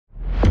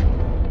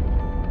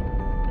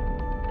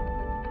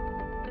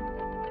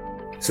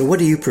So what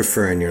do you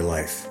prefer in your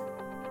life?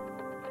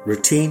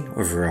 Routine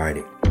or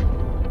variety?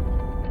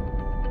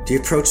 Do you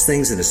approach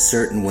things in a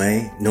certain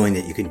way, knowing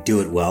that you can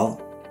do it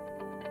well?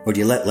 Or do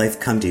you let life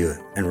come to you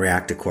and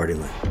react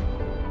accordingly?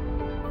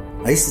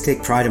 I used to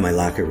take pride in my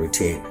lack of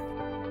routine.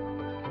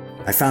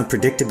 I found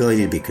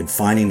predictability to be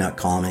confining, not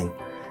calming,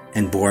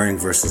 and boring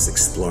versus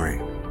exploring.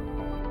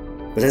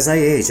 But as I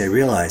aged, I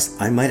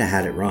realized I might have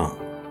had it wrong.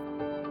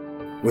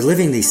 We're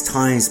living these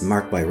times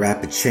marked by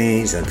rapid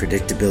change,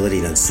 unpredictability,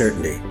 and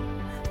uncertainty,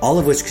 all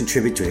of which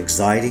contribute to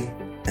anxiety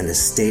and the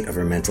state of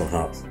our mental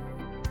health.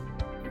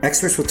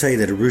 Experts will tell you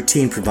that a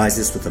routine provides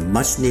us with a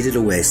much-needed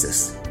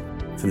oasis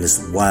from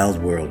this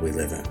wild world we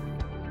live in.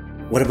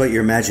 What about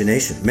your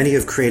imagination? Many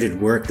have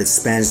created work that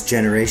spans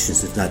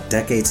generations, if not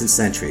decades and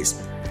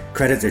centuries.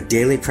 Credit their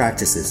daily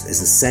practices as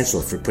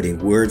essential for putting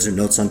words or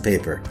notes on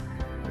paper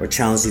or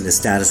challenging the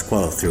status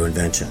quo through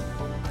invention.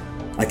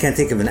 I can't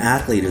think of an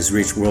athlete who's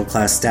reached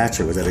world-class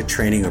stature without a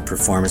training or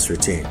performance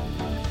routine.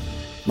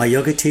 My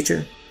yoga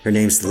teacher, her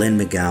name's Lynn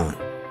McGowan,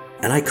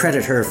 and I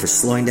credit her for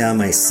slowing down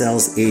my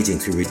cells aging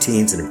through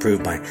routines and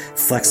improved my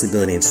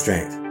flexibility and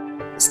strength.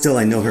 Still,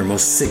 I know her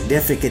most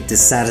significant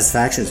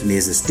dissatisfaction with me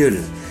as a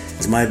student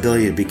is my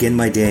ability to begin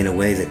my day in a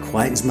way that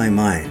quietens my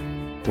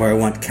mind, where I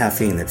want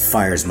caffeine that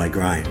fires my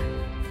grind.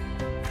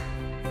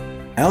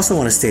 I also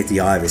want to state the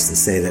obvious and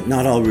say that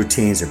not all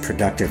routines are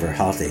productive or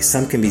healthy.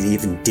 Some can be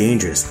even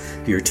dangerous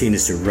if your routine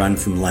is to run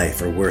from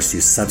life or worse,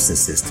 use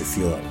substances to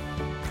fuel it.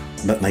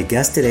 But my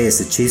guest today has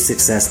achieved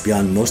success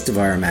beyond most of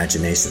our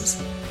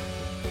imaginations.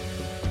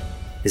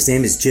 His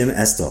name is Jim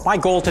Estill. My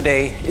goal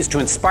today is to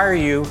inspire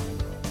you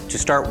to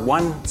start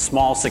one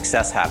small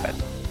success habit.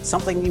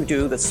 Something you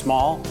do that's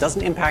small,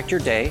 doesn't impact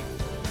your day,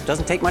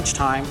 doesn't take much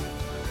time,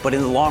 but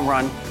in the long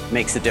run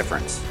makes a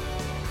difference.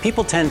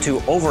 People tend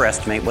to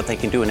overestimate what they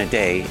can do in a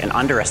day and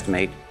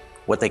underestimate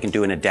what they can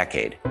do in a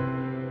decade.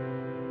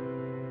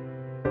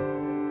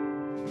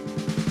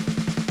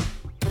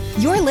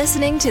 You're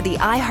listening to the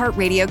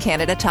iHeartRadio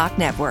Canada Talk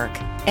Network,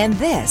 and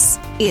this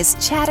is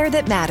Chatter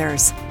That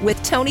Matters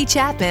with Tony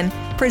Chapman,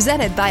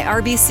 presented by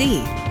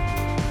RBC.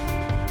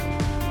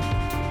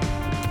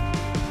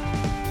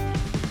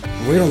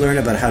 We're going to learn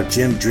about how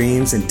Jim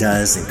dreams and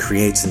does and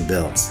creates and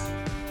builds.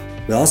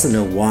 We'll also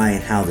know why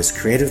and how this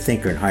creative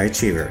thinker and high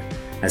achiever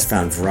has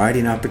found variety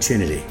and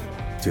opportunity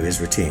through his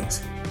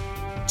routines.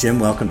 Jim,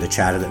 welcome to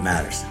Chatter That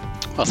Matters.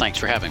 Well, thanks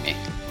for having me.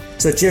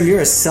 So Jim, you're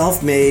a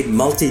self-made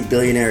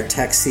multi-billionaire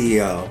tech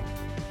CEO.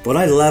 What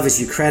I love is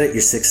you credit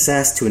your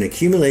success to an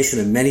accumulation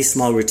of many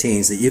small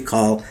routines that you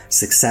call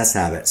success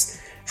habits.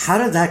 How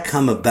did that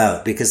come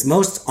about? Because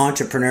most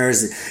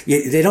entrepreneurs,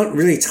 they don't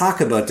really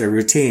talk about their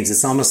routines.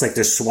 It's almost like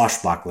they're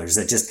swashbucklers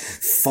that just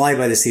fly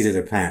by the seat of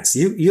their pants.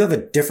 You have a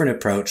different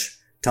approach.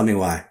 Tell me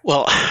why.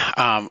 Well,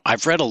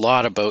 I've read a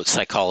lot about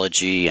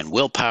psychology and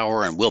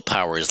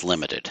willpower is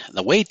limited.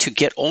 The way to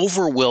get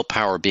over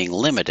willpower being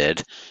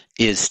limited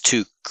is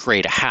to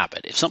create a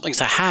habit. If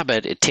something's a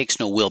habit, it takes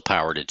no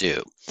willpower to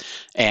do.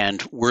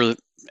 And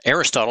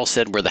Aristotle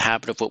said we're the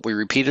habit of what we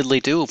repeatedly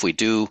do. If we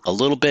do a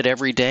little bit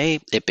every day,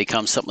 it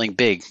becomes something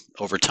big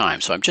over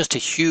time. So I'm just a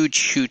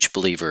huge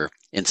believer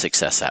in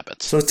success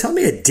habits. So tell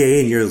me a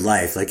day in your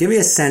life. Give me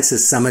a sense of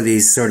some of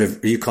these sort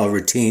of, you call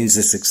routines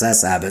or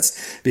success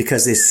habits,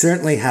 because they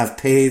certainly have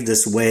paved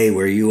this way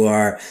where you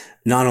are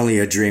not only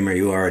a dreamer,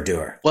 you are a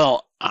doer.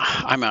 Well,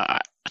 I'm a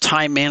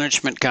time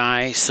management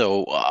guy.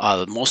 So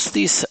most of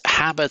these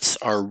habits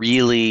are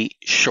really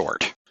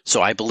short.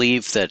 So I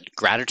believe that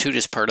gratitude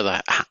is part of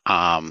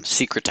the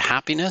secret to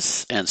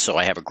happiness. And so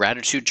I have a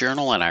gratitude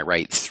journal and I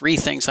write 3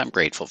 things I'm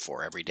grateful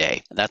for every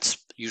day. That's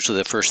usually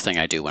the first thing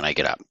I do when I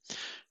get up.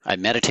 I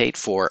meditate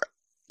for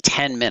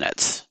 10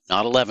 minutes,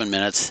 not 11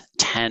 minutes,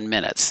 10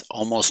 minutes,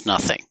 almost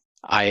nothing.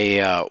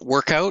 I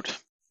work out,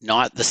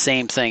 not the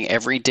same thing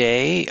every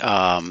day.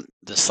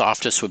 The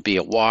softest would be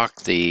a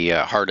walk. The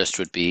hardest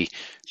would be,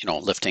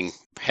 lifting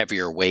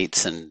heavier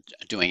weights and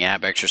doing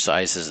ab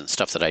exercises and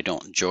stuff that I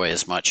don't enjoy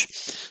as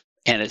much.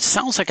 And it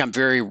sounds like I'm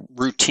very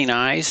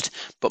routinized,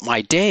 but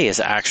my day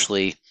is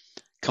actually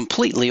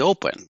completely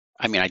open.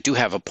 I mean, I do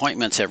have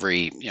appointments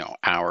every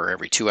hour,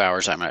 every 2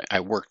 hours. I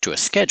work to a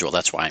schedule.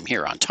 That's why I'm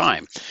here on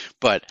time.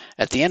 But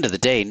at the end of the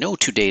day, no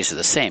 2 days are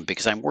the same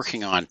because I'm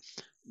working on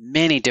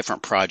many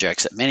different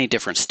projects at many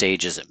different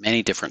stages at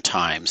many different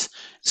times.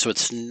 So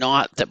it's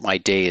not that my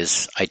day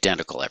is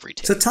identical every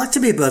day. So talk to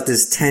me about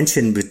this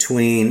tension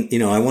between,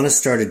 I want to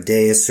start a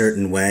day a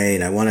certain way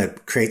and I want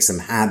to create some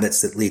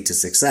habits that lead to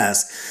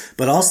success,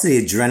 but also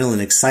the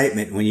adrenaline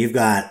excitement when you've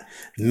got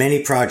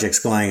many projects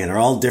going and are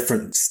all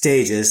different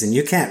stages and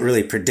you can't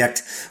really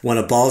predict when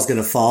a ball's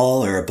going to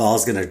fall or a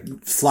ball's going to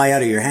fly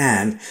out of your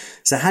hand.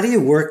 So how do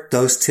you work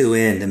those two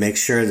in to make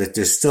sure that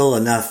there's still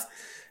enough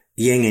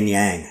yin and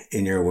yang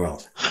in your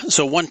world?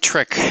 So one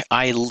trick,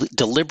 I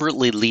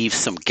deliberately leave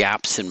some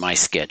gaps in my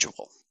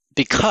schedule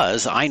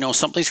because I know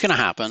something's going to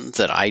happen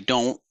that I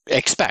don't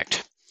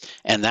expect.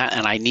 And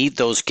I need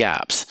those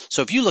gaps.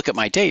 So if you look at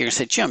my day, you're going to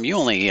say, Jim, you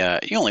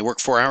only work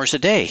 4 hours a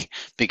day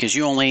because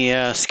you only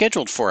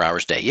scheduled 4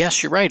 hours a day.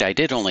 Yes, you're right. I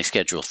did only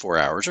schedule 4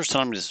 hours, or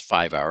sometimes it's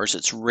 5 hours.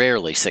 It's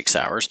rarely 6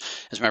 hours.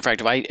 As a matter of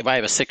fact, if I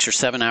have a 6 or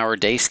 7 hour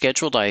day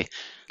scheduled, I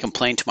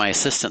complain to my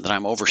assistant that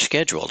I'm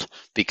overscheduled,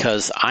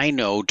 because I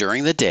know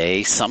during the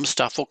day some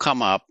stuff will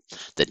come up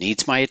that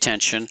needs my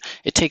attention.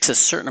 It takes a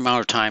certain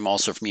amount of time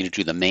also for me to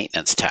do the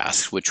maintenance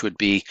tasks, which would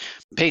be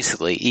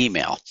basically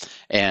email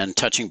and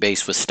touching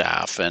base with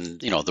staff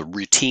and, the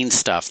routine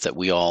stuff that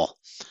we all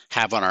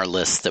have on our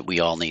list that we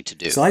all need to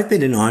do. So I've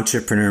been an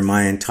entrepreneur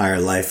my entire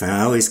life, and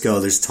I always go,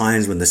 there's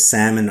times when the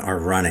salmon are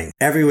running.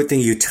 Everything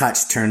you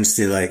touch turns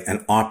to like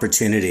an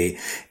opportunity.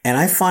 And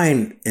I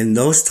find in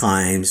those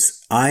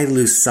times, I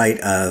lose sight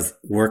of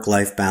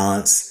work-life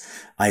balance.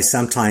 I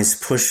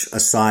sometimes push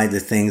aside the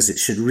things that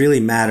should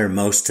really matter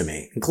most to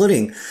me,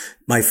 including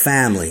my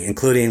family,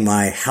 including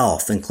my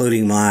health,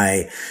 including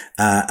my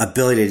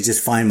ability to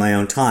just find my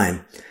own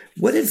time.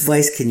 What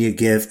advice can you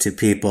give to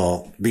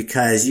people?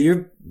 Because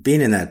you're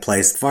being in that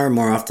place far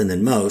more often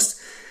than most.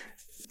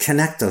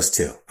 Connect those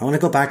two. I want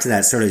to go back to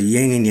that sort of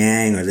yin and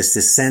yang, or this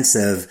sense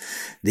of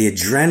the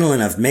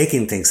adrenaline of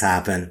making things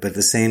happen, but at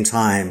the same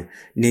time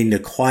needing to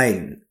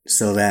quieten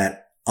so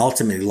that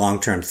ultimately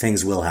long-term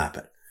things will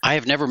happen. I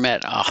have never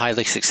met a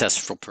highly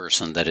successful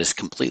person that is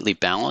completely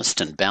balanced,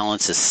 and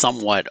balance is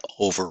somewhat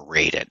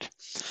overrated.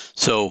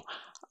 So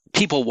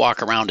people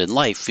walk around in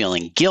life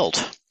feeling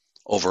guilt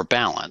over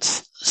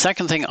balance.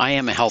 Second thing, I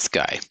am a health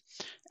guy,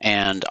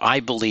 and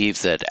I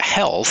believe that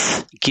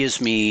health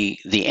gives me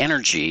the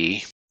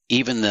energy,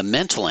 even the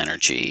mental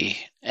energy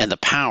and the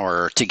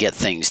power to get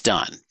things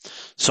done.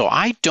 So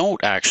I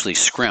don't actually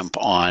scrimp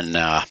on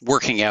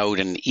working out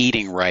and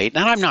eating right.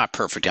 And I'm not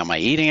perfect on my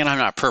eating, and I'm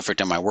not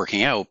perfect on my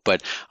working out,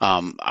 but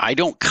I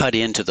don't cut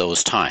into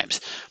those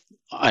times.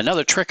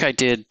 Another trick I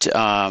did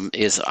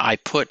is I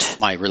put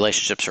my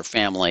relationships or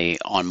family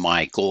on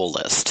my goal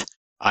list.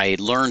 I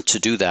learned to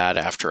do that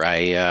after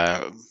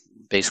I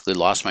basically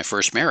lost my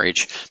first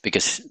marriage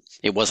because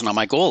it wasn't on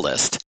my goal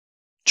list.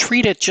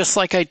 Treat it just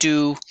like I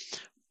do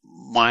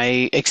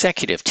my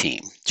executive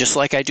team, just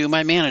like I do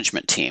my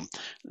management team.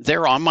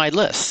 They're on my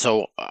list.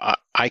 So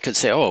I could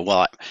say,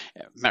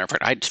 matter of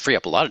fact, I'd free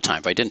up a lot of time.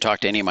 If I didn't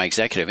talk to any of my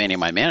executive, any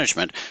of my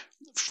management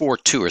for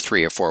 2 or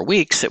 3 or 4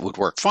 weeks, it would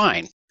work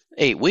fine.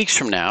 8 weeks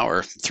from now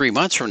or 3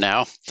 months from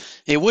now,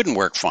 it wouldn't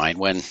work fine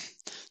when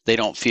they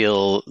don't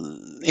feel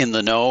in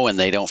the know and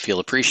they don't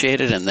feel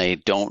appreciated and they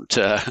don't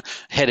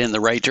head in the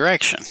right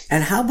direction.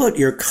 And how about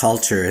your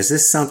culture? Is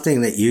this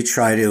something that you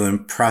try to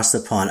impress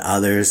upon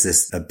others,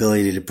 this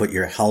ability to put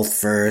your health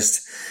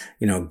first,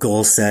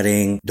 goal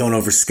setting, don't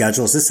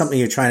overschedule? Is this something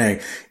you're trying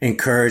to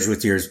encourage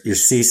with your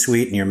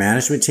C-suite and your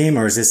management team,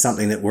 or is this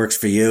something that works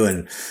for you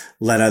and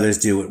let others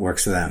do what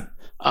works for them?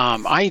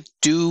 I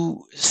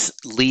do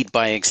lead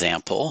by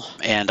example,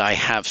 and I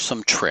have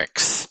some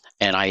tricks.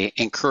 And I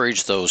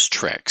encourage those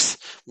tricks.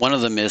 One of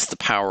them is the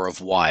power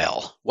of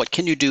while. What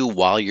can you do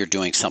while you're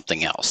doing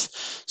something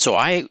else? So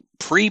I,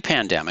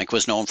 pre-pandemic,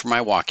 was known for my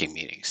walking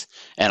meetings.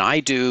 And I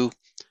do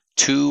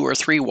 2 or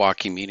 3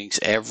 walking meetings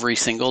every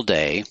single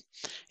day.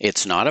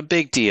 It's not a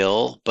big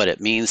deal, but it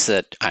means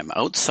that I'm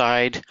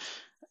outside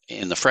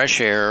in the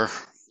fresh air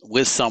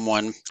with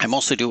someone. I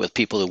mostly do it with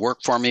people who work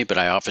for me, but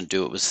I often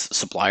do it with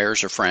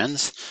suppliers or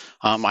friends.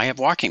 I have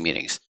walking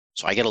meetings.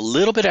 So I get a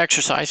little bit of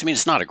exercise. I mean,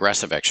 it's not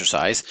aggressive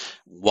exercise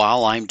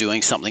while I'm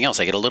doing something else.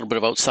 I get a little bit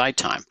of outside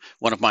time.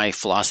 One of my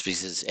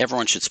philosophies is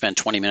everyone should spend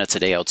 20 minutes a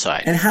day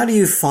outside. And how do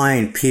you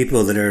find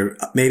people that are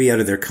maybe out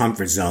of their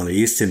comfort zone? They're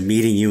used to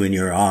meeting you in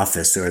your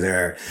office, or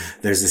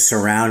there's the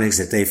surroundings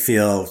that they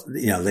feel,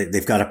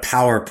 they've got a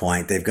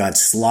PowerPoint, they've got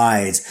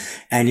slides,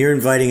 and you're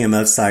inviting them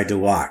outside to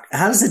walk.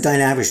 How does the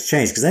dynamics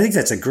change? Because I think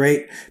that's a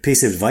great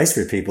piece of advice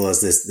for people,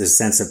 is this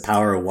sense of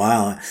power of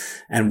while.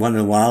 And one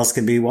of the whiles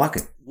can be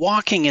walking.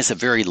 Walking is a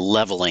very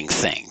leveling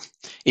thing.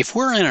 If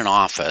we're in an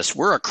office,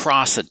 we're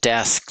across a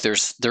desk,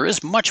 there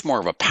is much more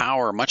of a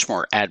power, much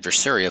more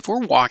adversarial. If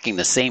we're walking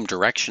the same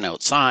direction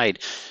outside,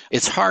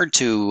 it's hard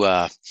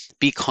to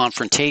be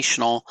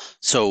confrontational,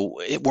 so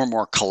we're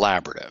more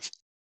collaborative.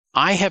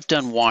 I have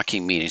done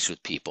walking meetings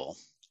with people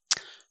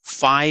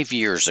 5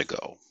 years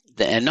ago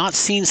and not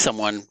seen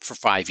someone for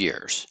 5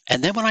 years.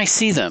 And then when I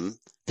see them,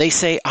 they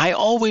say, I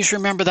always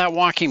remember that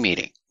walking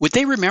meeting. Would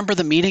they remember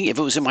the meeting if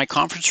it was in my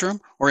conference room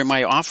or in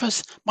my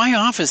office? My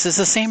office is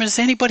the same as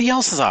anybody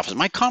else's office.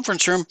 My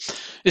conference room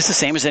is the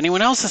same as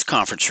anyone else's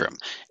conference room.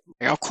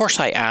 Of course,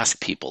 I ask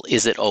people,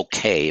 is it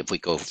okay if we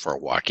go for a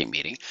walking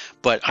meeting?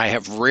 But I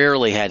have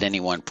rarely had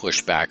anyone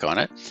push back on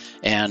it.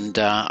 And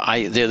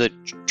the other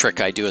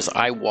trick I do is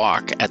I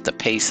walk at the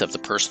pace of the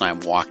person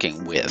I'm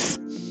walking with.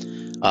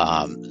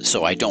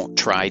 So I don't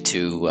try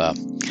to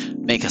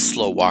make a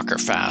slow walker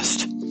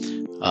fast.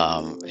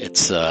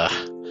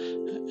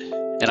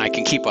 And I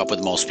can keep up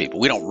with most people.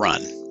 We don't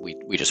run,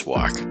 we just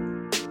walk.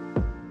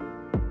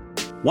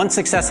 One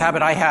success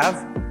habit I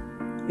have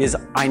is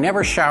I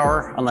never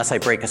shower unless I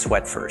break a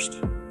sweat first.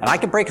 And I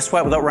can break a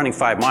sweat without running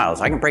 5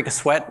 miles. I can break a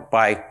sweat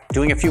by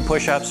doing a few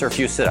push-ups or a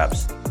few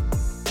sit-ups.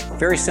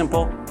 Very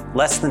simple,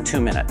 less than 2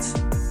 minutes.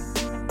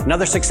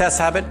 Another success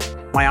habit,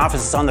 my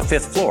office is on the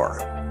 5th floor,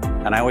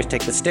 and I always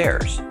take the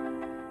stairs.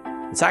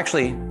 It's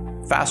actually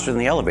faster than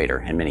the elevator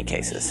in many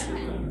cases.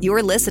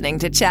 You're listening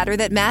to Chatter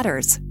That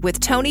Matters with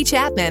Tony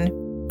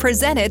Chapman,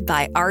 presented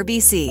by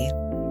RBC.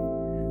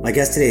 My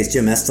guest today is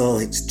Jim Estill.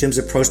 Jim's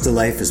approach to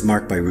life is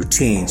marked by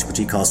routines, which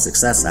he calls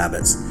success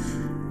habits.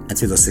 And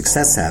through those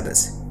success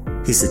habits,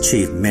 he's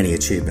achieved many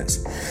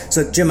achievements.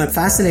 So, Jim, I'm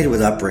fascinated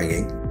with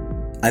upbringing.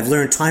 I've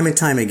learned time and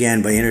time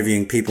again by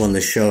interviewing people on the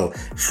show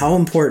how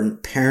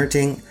important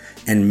parenting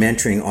and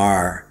mentoring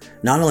are,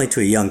 not only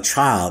to a young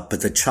child,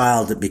 but the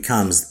child that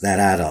becomes that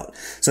adult.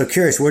 So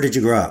curious, where did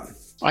you grow up?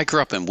 I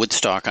grew up in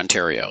Woodstock,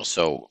 Ontario.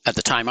 So at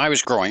the time I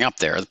was growing up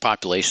there, the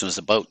population was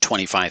about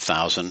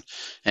 25,000,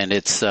 and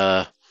it's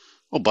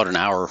about an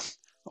hour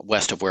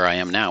west of where I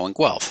am now in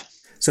Guelph.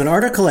 So an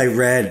article I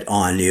read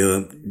on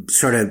you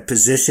sort of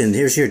positioned,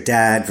 here's your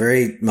dad,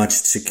 very much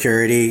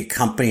security,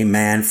 company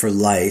man for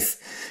life,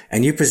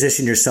 and you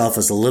position yourself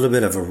as a little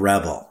bit of a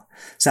rebel.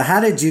 So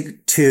how did you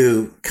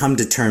two come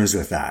to terms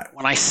with that?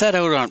 When I set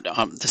out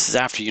on, this is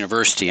after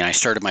university, and I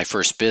started my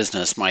first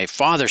business, my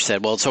father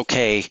said, well, it's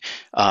okay.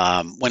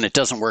 When it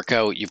doesn't work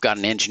out, you've got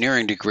an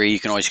engineering degree, you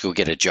can always go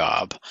get a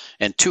job.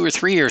 And 2 or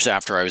 3 years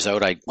after I was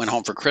out, I went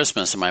home for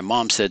Christmas, and my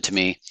mom said to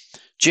me,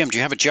 Jim, do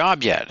you have a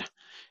job yet?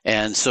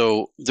 And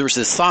so there was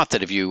this thought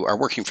that if you are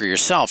working for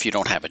yourself, you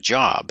don't have a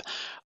job.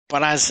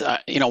 But as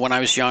when I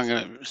was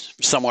young,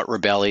 somewhat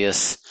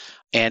rebellious,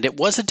 and it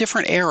was a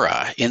different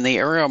era. In the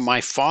era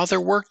my father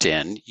worked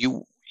in,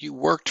 you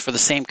worked for the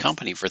same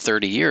company for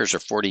 30 years or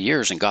 40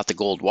 years and got the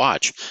gold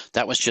watch.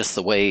 That was just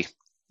the way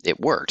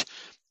it worked.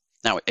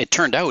 Now, it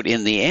turned out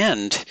in the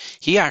end,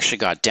 he actually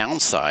got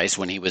downsized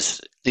when he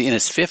was in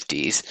his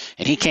 50s,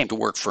 and he came to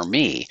work for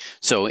me.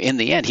 So in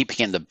the end, he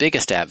became the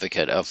biggest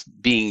advocate of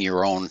being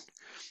your own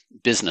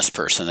business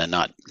person and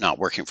not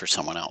working for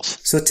someone else.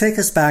 So take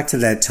us back to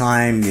that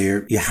time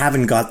you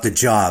haven't got the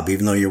job,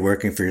 even though you're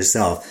working for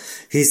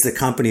yourself. He's the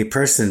company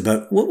person,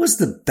 but what was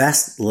the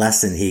best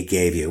lesson he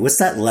gave you? What's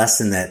that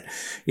lesson that,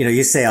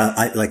 you say,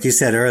 like you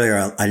said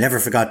earlier, I never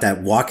forgot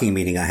that walking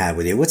meeting I had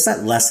with you. What's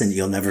that lesson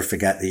you'll never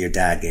forget that your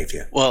dad gave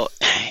you? Well,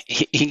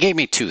 he gave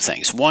me two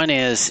things. One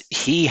is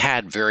he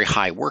had very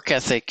high work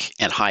ethic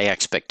and high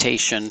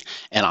expectation,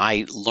 and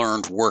I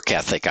learned work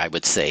ethic, I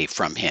would say,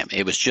 from him.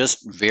 It was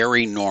just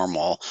very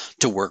normal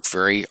to work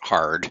very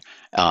hard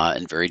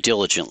and very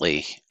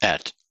diligently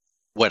at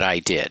what I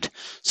did.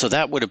 So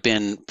that would have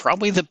been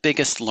probably the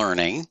biggest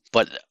learning,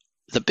 but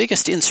the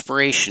biggest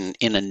inspiration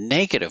in a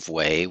negative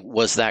way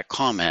was that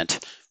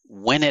comment,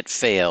 when it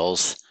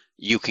fails,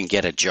 you can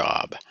get a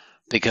job.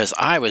 Because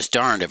I was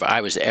darned if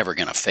I was ever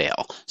going to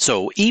fail.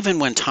 So even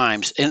when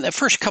times in the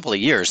first couple of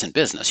years in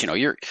business,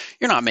 you're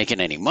not making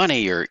any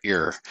money.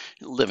 You're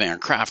living on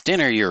craft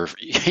dinner. You're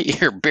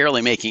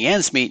barely making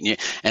ends meet,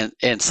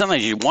 and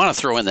sometimes you want to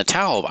throw in the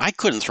towel. I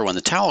couldn't throw in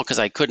the towel because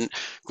I couldn't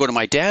go to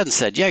my dad and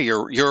said, "Yeah,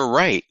 you're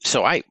right."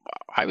 So I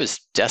was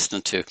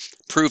destined to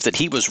prove that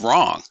he was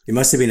wrong. You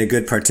must have been a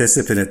good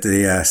participant at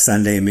the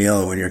Sunday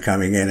meal when you're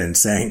coming in and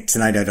saying,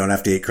 "Tonight I don't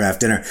have to eat craft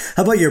dinner."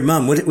 How about your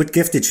mom? What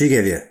gift did she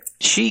give you?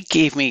 She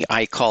gave me,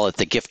 I call it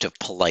the gift of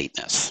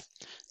politeness.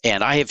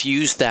 And I have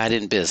used that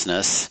in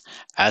business.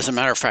 As a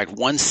matter of fact,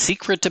 one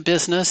secret to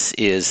business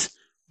is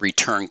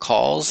return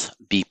calls,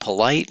 be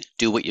polite,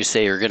 do what you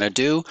say you're going to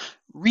do.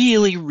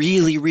 Really,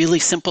 really, really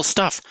simple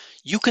stuff.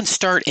 You can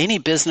start any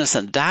business,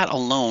 and that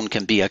alone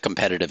can be a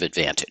competitive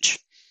advantage.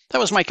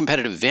 That was my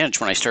competitive advantage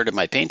when I started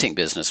my painting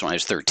business when I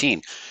was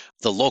 13.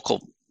 The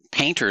local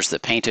painters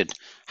that painted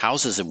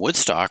houses in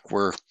Woodstock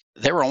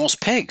they were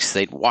almost pigs.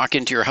 They'd walk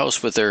into your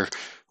house with their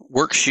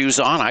work shoes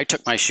on. I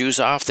took my shoes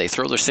off. They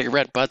throw their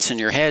cigarette butts in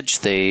your hedge.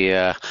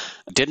 They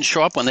didn't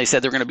show up when they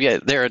said they were going to be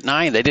there at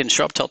 9. They didn't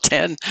show up till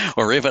 10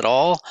 or if at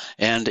all.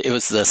 And it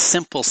was the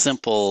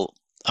simple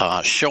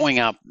showing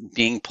up,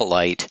 being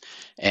polite,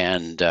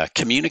 and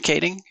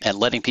communicating and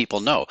letting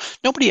people know.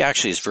 Nobody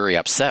actually is very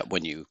upset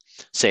when you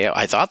say,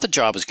 I thought the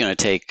job was going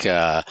to take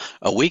a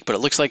week, but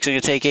it looks like it's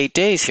going to take 8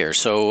 days here.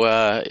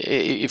 So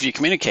if you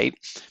communicate,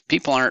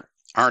 people aren't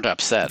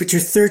upset. But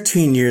you're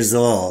 13 years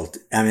old.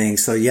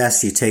 So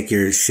yes, you take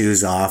your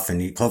shoes off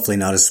and you're hopefully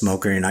not a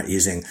smoker. You're not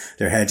using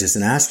their hedge as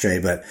an ashtray,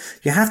 but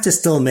you have to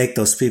still make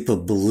those people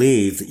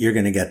believe that you're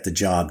going to get the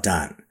job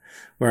done.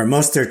 Where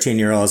most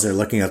 13-year-olds are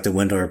looking out the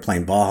window or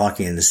playing ball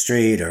hockey in the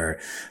street, or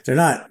they're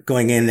not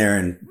going in there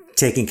and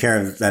taking care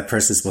of that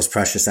person's most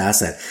precious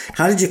asset.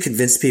 How did you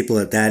convince people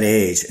at that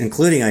age,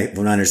 including, I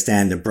would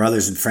understand, the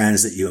brothers and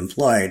friends that you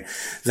employed,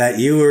 that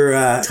you were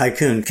a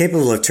tycoon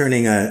capable of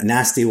turning a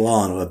nasty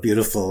wall into a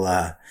beautiful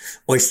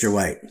oyster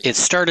white? It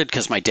started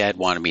because my dad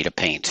wanted me to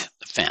paint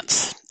the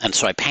fence. And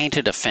so I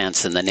painted a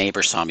fence, and the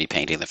neighbor saw me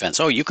painting the fence.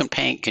 Oh, you can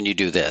paint. Can you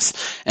do this?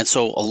 And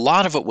so a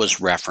lot of it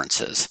was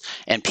references.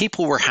 And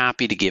people were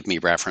happy to give me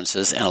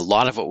references, and a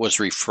lot of it was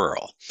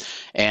referral.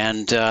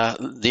 And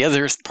the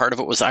other part of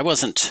it was I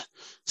wasn't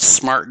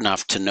smart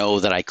enough to know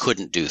that I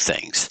couldn't do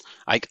things.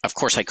 Of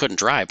course, I couldn't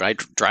drive, but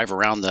I'd drive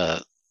around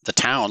the the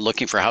town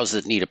looking for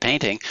houses that need a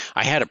painting.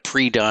 I had a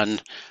pre-done,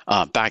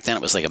 back then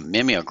it was like a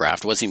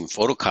mimeographed, it wasn't even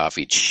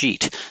photocopied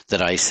sheet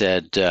that I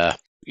said,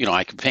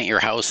 I can paint your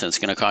house and it's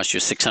going to cost you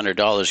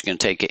 $600. It's going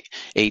to take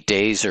 8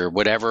 days or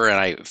whatever. And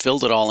I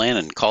filled it all in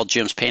and called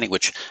Jim's Painting,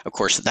 which of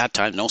course at that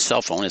time, no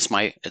cell phone. It's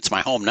my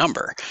home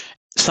number.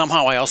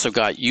 Somehow I also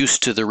got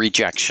used to the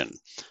rejection.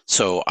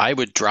 So I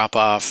would drop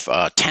off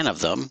 10 of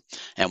them,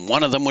 and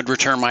one of them would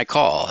return my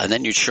call. And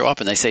then you'd show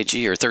up and they say, gee,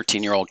 you're a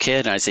 13-year-old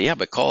kid. And I say, yeah,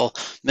 but call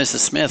Mrs.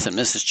 Smith and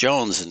Mrs.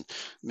 Jones and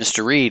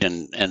Mr. Reed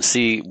and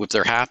see if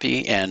they're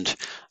happy. And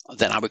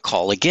then I would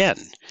call again.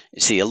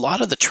 You see, a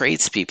lot of the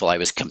tradespeople I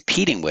was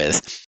competing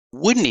with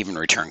wouldn't even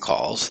return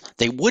calls.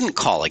 They wouldn't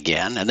call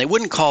again, and they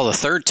wouldn't call the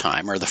third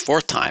time or the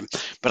fourth time,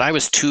 but I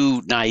was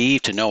too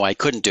naive to know I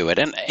couldn't do it.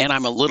 And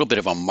I'm a little bit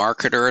of a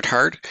marketer at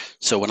heart.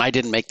 So when I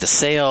didn't make the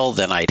sale,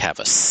 then I'd have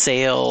a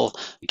sale,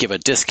 give a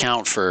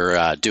discount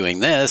for doing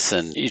this,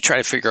 and you try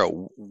to figure out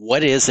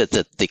what is it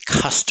that the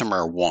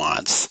customer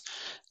wants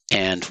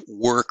and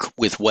work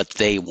with what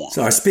they want.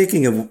 So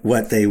speaking of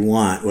what they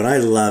want, what I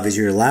love is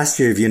your last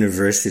year of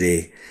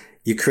university,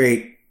 you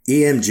create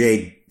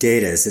EMJ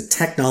Data. It's a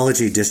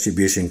technology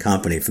distribution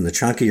company from the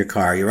trunk of your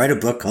car. You write a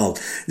book called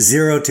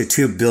 0 to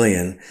 2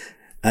 billion,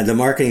 the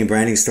marketing and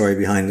branding story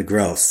behind the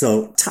growth.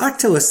 So talk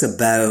to us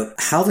about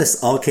how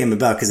this all came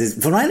about, because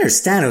from what I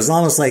understand, it was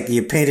almost like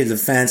you painted the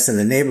fence and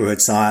the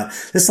neighborhood saw it.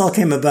 This all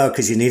came about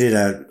because you needed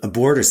a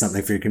board or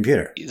something for your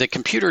computer. The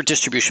computer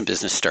distribution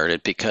business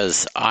started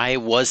because I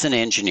was an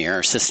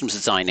engineer, systems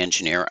design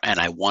engineer, and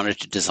I wanted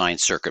to design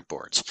circuit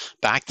boards.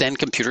 Back then,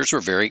 computers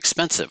were very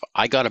expensive.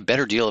 I got a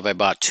better deal if I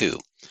bought 2.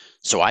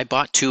 So I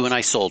bought 2 and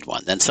I sold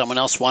 1. Then someone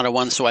else wanted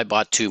 1, so I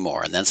bought 2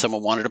 more. And then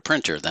someone wanted a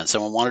printer. Then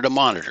someone wanted a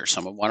monitor.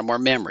 Someone wanted more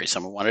memory.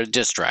 Someone wanted a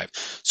disk drive.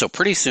 So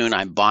pretty soon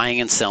I'm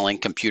buying and selling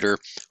computer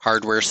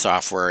hardware,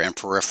 software, and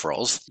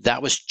peripherals.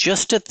 That was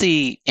just at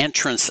the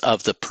entrance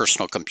of the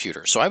personal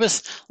computer. So I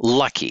was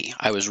lucky.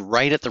 I was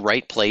right at the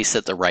right place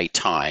at the right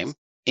time.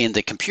 In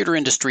the computer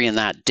industry in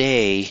that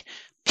day,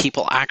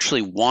 people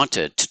actually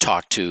wanted to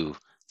talk to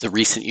the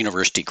recent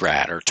university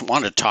grad or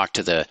wanted to talk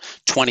to the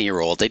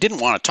 20-year-old. They didn't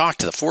want to talk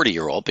to the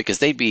 40-year-old because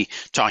they'd be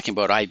talking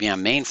about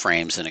IBM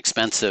mainframes and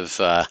expensive,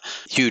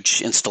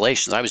 huge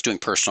installations. I was doing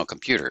personal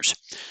computers.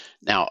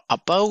 Now,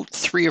 about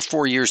 3 or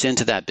 4 years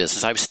into that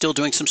business, I was still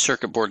doing some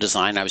circuit board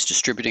design. I was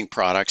distributing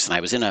products, and I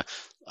was in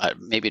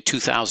maybe a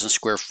 2,000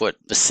 square foot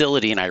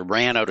facility, and I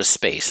ran out of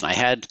space. And I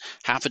had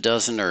half a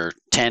dozen or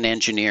 10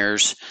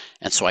 engineers.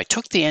 And so I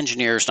took the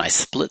engineers and I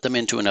split them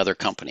into another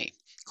company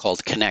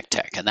called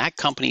Connectech. And that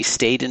company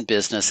stayed in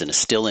business and is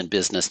still in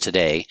business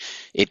today.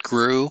 It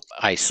grew.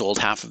 I sold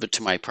half of it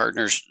to my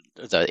partners,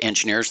 the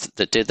engineers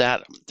that did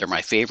that. They're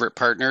my favorite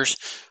partners.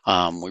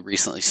 We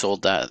recently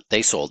sold that.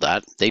 They sold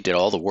that. They did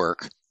all the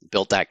work,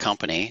 built that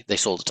company. They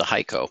sold it to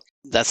Heiko.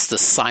 That's the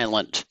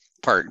silent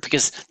part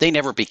because they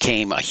never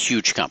became a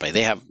huge company.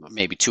 They have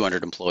maybe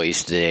 200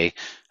 employees today,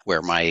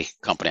 where my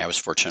company, I was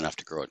fortunate enough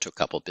to grow it to a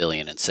couple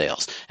billion in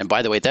sales. And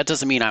by the way, that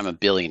doesn't mean I'm a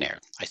billionaire.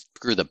 I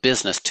grew the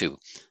business to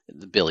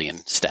the billion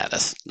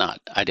status.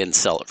 I didn't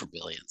sell it for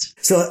billions.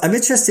 So I'm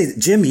interested,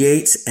 Jim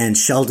Yates and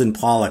Sheldon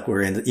Pollock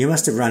you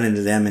must have run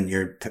into them in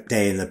your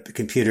day in the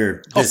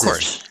computer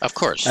business. Of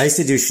course. I used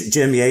to do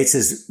Jim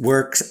Yates's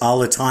work all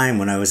the time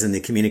when I was in the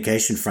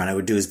communication front. I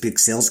would do his big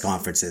sales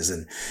conferences,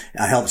 and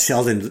I helped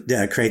Sheldon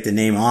create the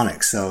name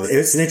Onyx. So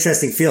it's an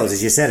interesting field.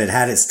 As you said, it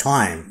had its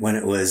time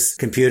when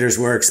computers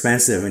were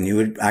expensive and you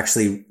would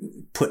actually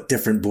put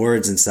different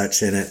boards and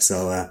such in it.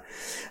 So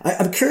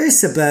I'm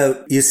curious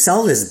about, you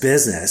sell this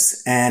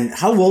business, and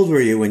how old were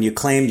you when you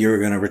claimed you were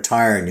going to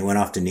retire and you went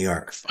off to New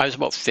York? I was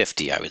about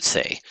 50, I would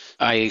say.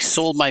 I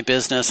sold my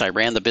business. I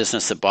ran the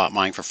business that bought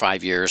mine for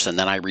 5 years, and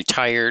then I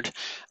retired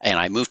and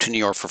I moved to New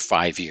York for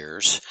 5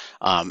 years.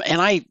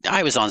 And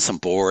I was on some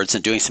boards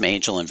and doing some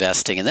angel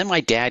investing, and then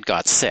my dad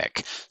got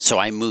sick. So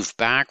I moved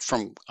back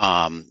from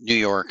New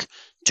York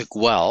to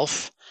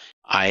Guelph.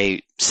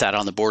 I sat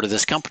on the board of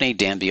this company,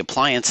 Danby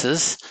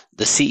Appliances.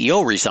 The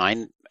CEO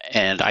resigned,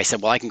 and I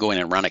said, well, I can go in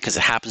and run it because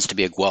it happens to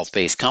be a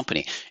Guelph-based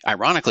company.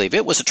 Ironically, if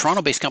it was a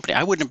Toronto-based company,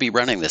 I wouldn't be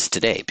running this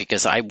today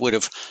because I would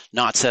have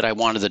not said I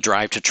wanted to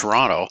drive to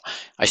Toronto.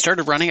 I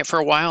started running it for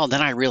a while, and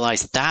then I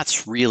realized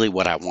that's really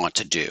what I want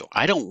to do.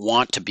 I don't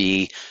want to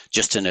be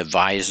just an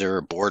advisor,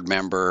 board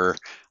member,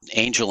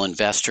 angel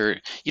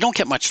investor. You don't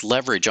get much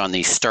leverage on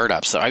these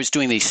startups. So I was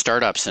doing these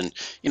startups, and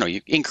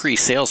you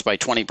increase sales by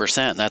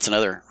 20%, and that's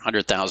another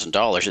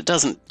 $100,000. It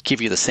doesn't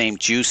give you the same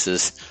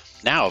juices.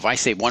 Now, if I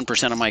save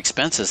 1% of my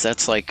expenses,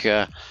 that's like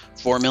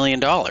 $4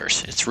 million.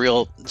 It's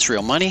real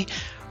money.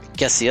 I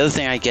guess the other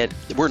thing I get,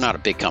 we're not a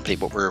big company,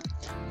 but we're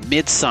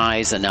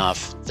mid-size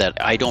enough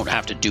that I don't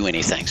have to do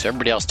anything. So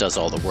everybody else does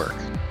all the work.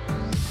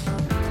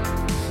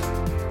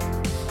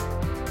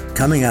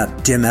 Coming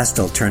up, Jim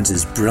Estill turns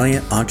his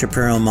brilliant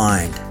entrepreneurial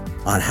mind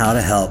on how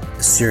to help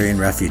Syrian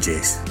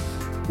refugees.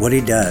 What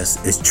he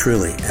does is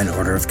truly an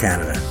Order of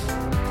Canada.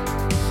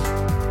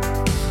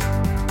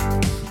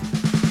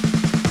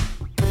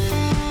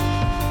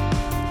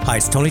 Hi,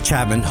 it's Tony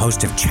Chapman,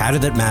 host of Chatter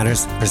That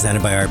Matters,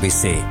 presented by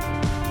RBC.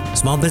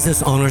 Small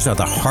business owners are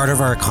the heart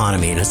of our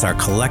economy, and it's our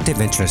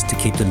collective interest to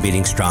keep them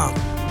beating strong.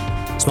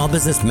 Small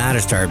Business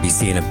Matters to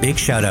RBC, and a big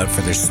shout out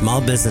for their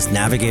Small Business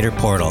Navigator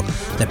portal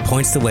that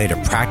points the way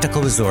to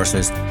practical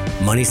resources,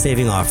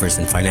 money-saving offers,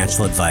 and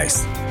financial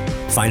advice.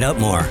 Find out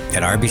more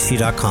at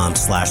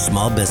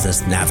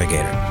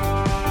rbc.com/smallbusinessnavigator.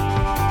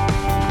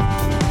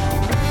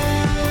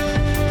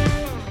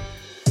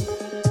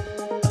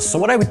 So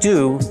what I would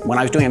do when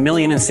I was doing $1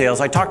 million in sales,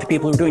 I'd talk to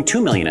people who were doing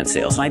 $2 million in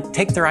sales, and I'd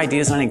take their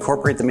ideas and I'd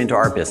incorporate them into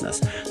our business.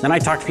 Then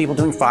I'd talk to people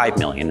doing $5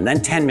 million, and then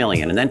 $10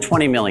 million, and then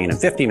 $20 million, and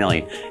 $50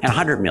 million, and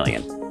 $100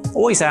 million.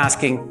 Always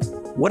asking,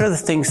 what are the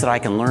things that I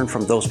can learn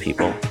from those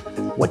people?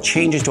 What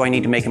changes do I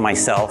need to make in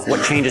myself?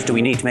 What changes do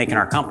we need to make in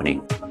our company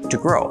to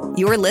grow?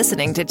 You're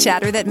listening to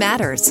Chatter That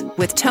Matters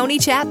with Tony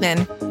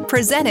Chapman,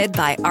 presented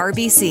by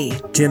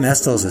RBC. Jim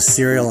Estill is a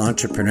serial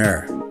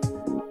entrepreneur.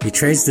 He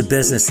trades the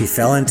business he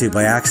fell into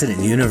by accident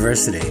in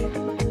university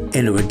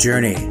into a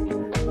journey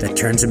that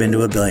turns him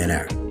into a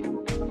billionaire.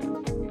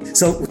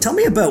 So tell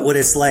me about what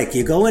it's like.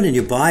 You go in and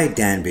you buy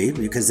Danby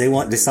because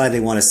decide they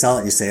want to sell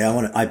it. And you say,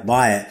 I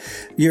buy it.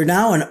 You're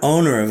now an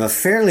owner of a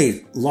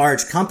fairly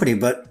large company,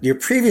 but your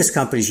previous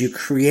companies, you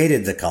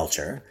created the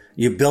culture.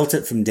 You built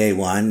it from day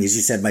one. As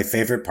you said, my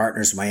favorite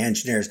partners, my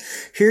engineers.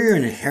 Here you're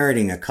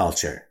inheriting a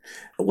culture.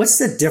 What's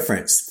the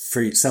difference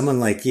for someone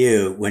like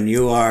you when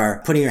you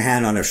are putting your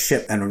hand on a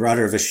ship and a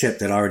rudder of a ship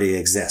that already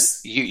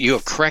exists? You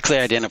have correctly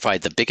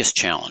identified the biggest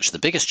challenge. The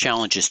biggest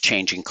challenge is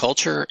changing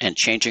culture, and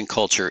changing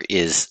culture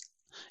is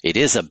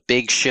a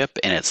big ship,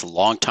 and it's a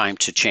long time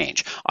to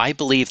change. I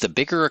believe the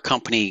bigger a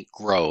company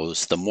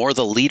grows, the more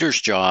the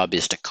leader's job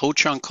is to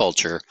coach on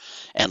culture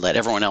and let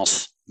everyone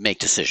else make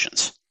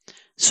decisions.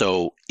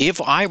 So if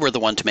I were the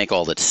one to make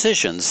all the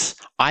decisions,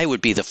 I would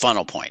be the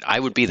funnel point.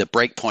 I would be the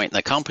break point in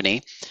the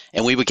company,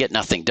 and we would get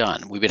nothing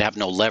done. We would have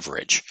no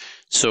leverage.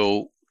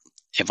 So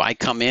if I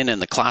come in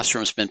and the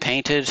classroom's been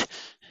painted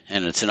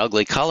and it's an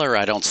ugly color,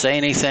 I don't say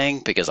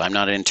anything because I'm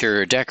not an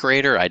interior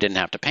decorator. I didn't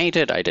have to paint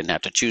it. I didn't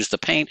have to choose the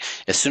paint.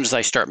 As soon as I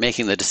start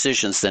making the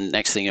decisions, then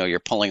next thing you know, you're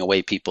pulling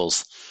away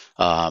people's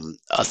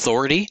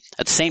authority.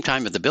 At the same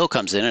time, if the bill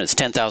comes in and it's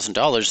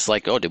 $10,000, it's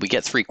like, oh, did we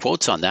get 3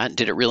 quotes on that?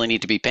 Did it really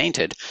need to be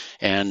painted?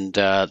 And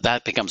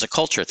that becomes a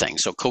culture thing.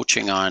 So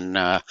coaching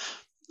on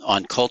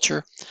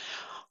culture,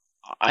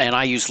 and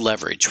I use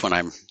leverage when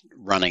I'm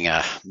running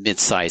a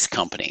mid-sized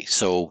company.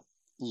 So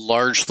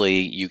largely,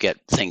 you get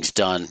things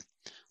done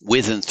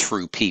with and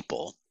through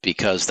people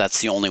because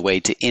that's the only way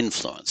to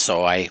influence.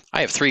 So I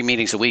have 3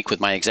 meetings a week with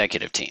my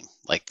executive team.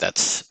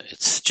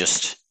 It's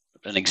just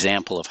an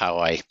example of how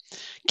I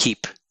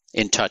keep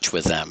in touch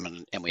with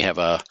them. And we have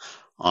a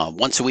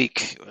once a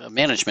week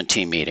management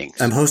team meeting.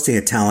 I'm hosting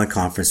a talent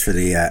conference for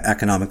the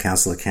Economic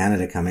Council of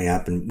Canada coming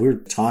up, and we're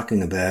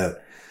talking about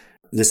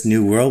this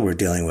new world we're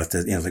dealing with,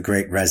 the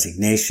great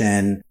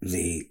resignation,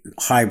 the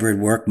hybrid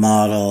work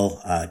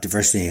model,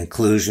 diversity and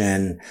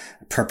inclusion,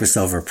 purpose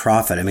over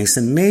profit. I mean,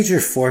 some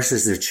major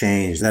forces of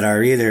change that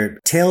are either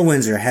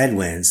tailwinds or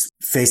headwinds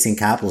facing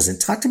capitalism.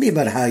 Talk to me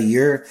about how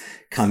you're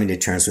coming to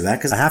terms with that,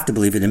 because I have to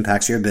believe it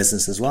impacts your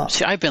business as well.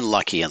 See, I've been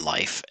lucky in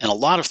life, and a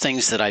lot of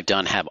things that I've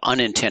done have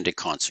unintended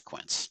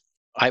consequence.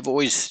 I've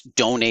always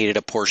donated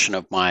a portion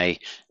of my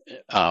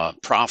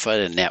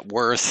profit and net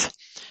worth,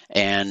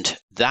 and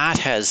that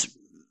has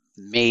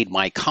made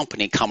my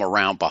company come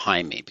around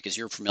behind me. Because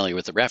you're familiar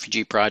with the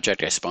Refugee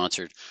Project, I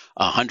sponsored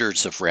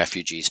hundreds of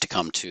refugees to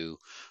come to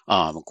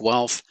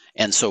Guelph,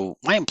 and so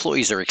my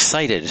employees are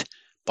excited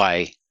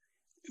by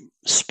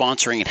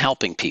sponsoring and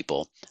helping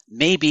people,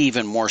 maybe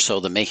even more so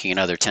than making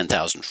another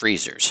 10,000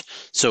 freezers.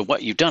 So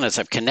what you've done is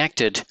I've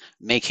connected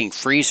making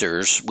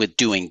freezers with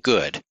doing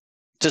good.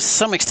 To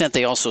some extent,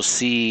 they also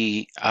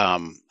see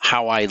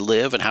how I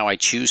live and how I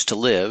choose to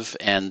live,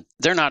 and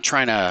they're not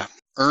trying to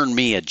earn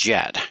me a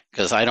jet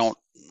because I don't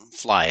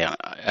fly.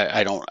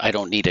 I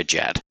don't need a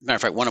jet. Matter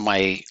of fact, one of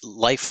my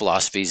life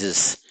philosophies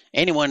is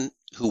anyone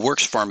who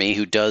works for me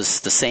who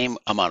does the same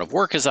amount of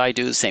work as I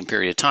do, the same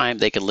period of time,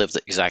 they can live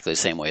exactly the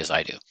same way as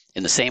I do.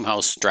 In the same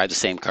house, drive the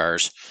same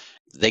cars,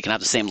 they can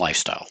have the same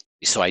lifestyle.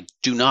 So I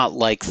do not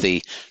like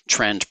the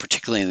trend,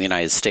 particularly in the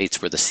United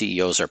States, where the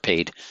CEOs are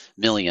paid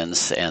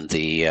millions and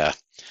the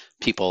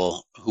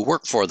people who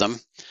work for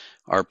them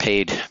are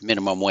paid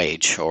minimum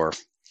wage or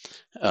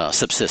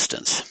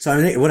subsistence. So I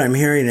think what I'm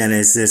hearing then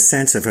is this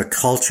sense of a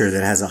culture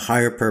that has a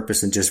higher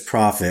purpose than just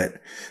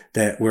profit,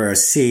 that where a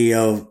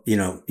CEO,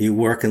 you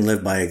work and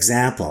live by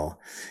example,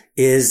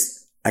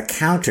 is a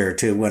counter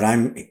to what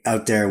I'm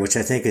out there, which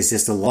I think is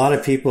just a lot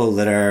of people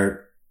that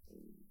are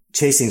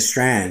chasing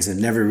strands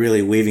and never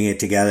really weaving it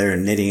together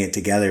and knitting it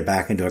together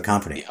back into a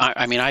company.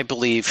 I mean, I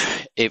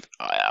believe if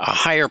a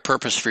higher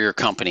purpose for your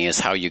company is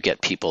how you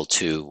get people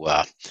to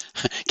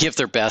give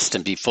their best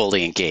and be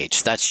fully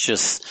engaged. That's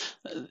just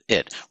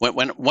it.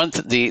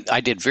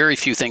 I did very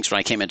few things when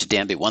I came into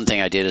Danby. One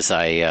thing I did is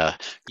I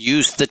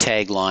used the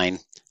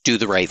tagline, do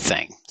the right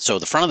thing. So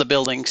the front of the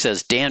building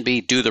says,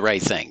 Danby, do the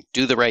right thing.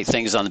 Do the right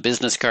things on the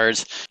business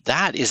cards.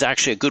 That is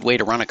actually a good way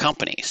to run a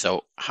company.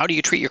 So how do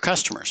you treat your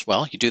customers?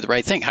 Well, you do the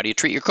right thing. How do you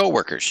treat your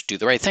coworkers? Do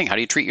the right thing. How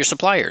do you treat your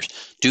suppliers?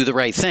 Do the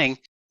right thing.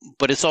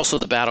 But it's also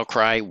the battle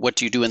cry, what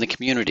do you do in the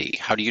community?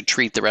 How do you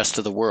treat the rest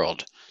of the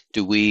world?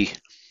 Do we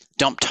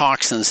dump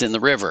toxins in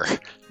the river?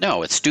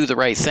 No, it's do the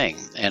right thing.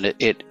 And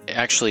it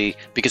actually,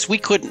 because we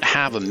couldn't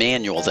have a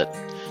manual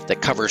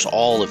that covers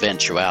all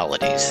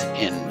eventualities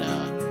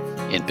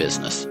in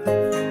business.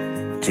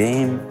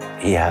 James,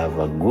 he have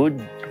a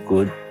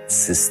good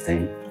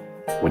system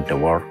with the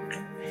work.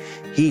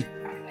 He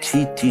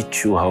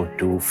teach you how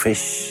to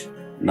fish,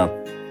 not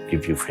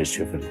give you fish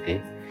every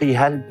day. He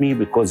helped me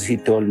because he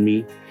told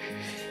me,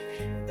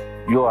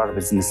 you are a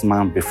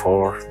businessman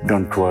before,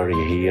 don't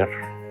worry here.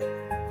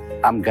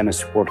 I'm gonna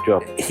support you.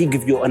 He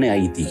give you any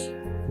idea,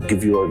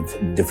 give you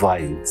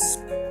advice.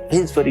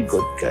 He's very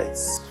good,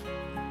 guys.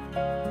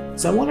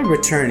 So I want to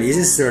return. You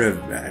just sort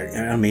of, I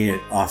don't mean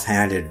it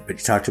offhanded, but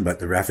you talked about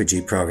the refugee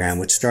program,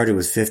 which started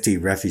with 50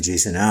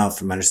 refugees, and now,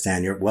 from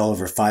understanding, you're well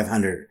over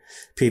 500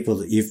 people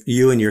that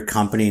you and your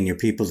company and your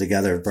people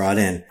together have brought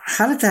in.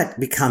 How did that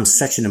become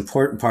such an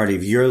important part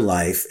of your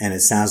life, and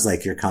it sounds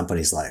like your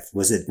company's life?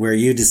 Was it where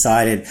you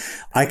decided,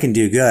 I can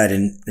do good?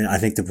 And I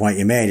think the point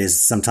you made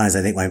is sometimes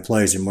I think my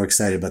employees are more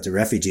excited about the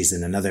refugees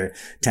than another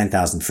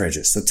 10,000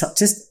 fridges. So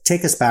just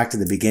take us back to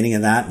the beginning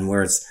of that and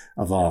where it's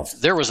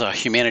evolved. There was a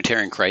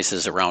humanitarian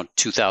crisis around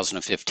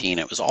 2015.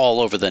 It was all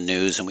over the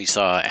news, and we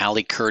saw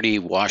Ali Kurdi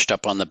washed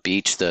up on the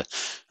beach, the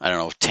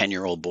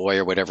 10-year-old boy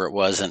or whatever it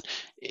was, and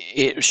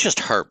it was just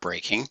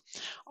heartbreaking.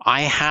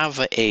 I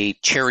have a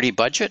charity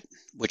budget,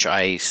 which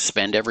I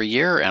spend every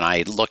year, and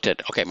I looked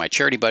at, okay, my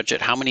charity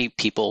budget, how many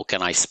people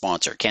can I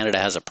sponsor? Canada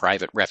has a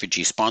private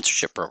refugee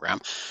sponsorship program.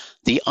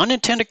 The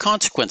unintended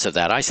consequence of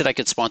that, I said I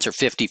could sponsor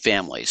 50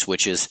 families,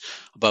 which is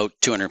about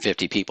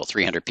 250 people,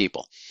 300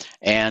 people.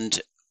 And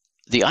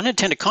the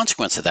unintended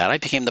consequence of that, I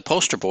became the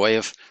poster boy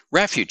of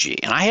refugee.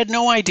 And I had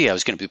no idea I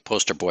was going to be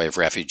poster boy of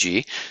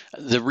refugee.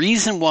 The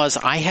reason was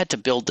I had to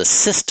build the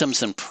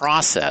systems and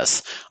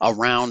process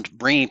around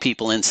bringing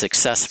people in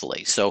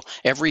successfully. So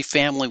every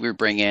family we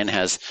bring in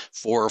has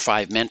 4 or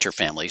 5 mentor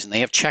families, and they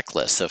have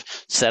checklists of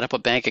set up a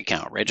bank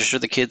account, register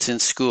the kids in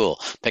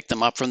school, pick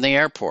them up from the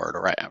airport,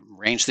 or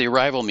arrange the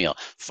arrival meal,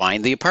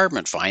 find the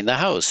apartment, find the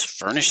house,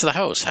 furnish the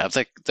house, have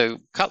the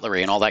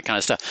cutlery and all that kind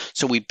of stuff.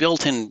 So we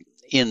built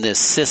in this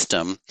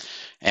system,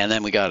 and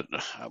then we got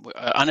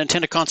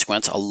unintended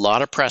consequence, a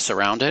lot of press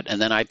around it, and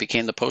then I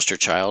became the poster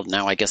child.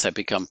 Now I guess I've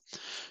become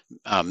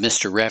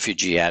Mr.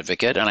 Refugee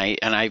Advocate, and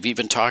I've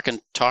even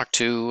talked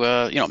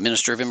to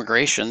Minister of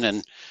Immigration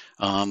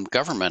and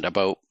government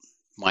about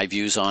my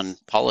views on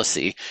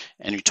policy.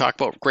 And you talk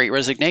about Great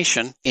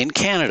Resignation. In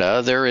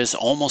Canada, there is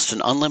almost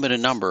an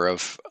unlimited number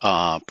of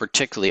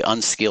particularly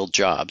unskilled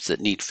jobs that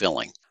need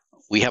filling.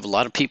 We have a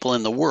lot of people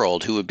in the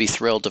world who would be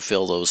thrilled to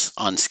fill those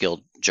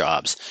unskilled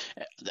jobs.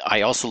 I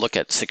also look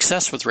at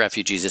success with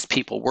refugees as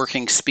people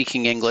working,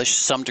 speaking English,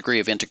 some degree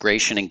of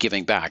integration, and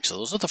giving back. So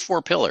those are the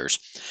 4 pillars.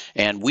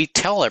 And we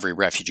tell every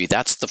refugee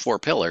that's the 4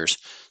 pillars.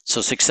 So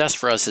success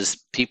for us is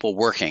people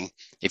working.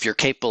 If you're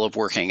capable of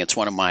working, it's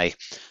one of my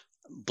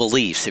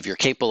beliefs. If you're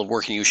capable of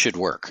working, you should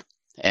work.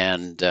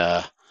 And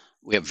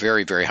we have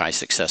very, very high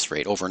success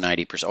rate, over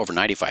 90%, over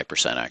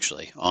 95%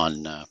 actually,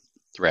 on the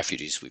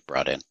refugees we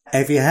brought in.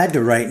 If you had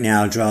to right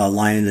now draw a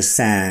line in the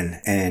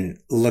sand and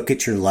look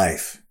at your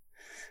life,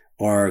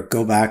 or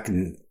go back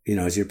and,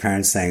 as your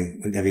parents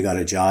saying, have you got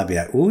a job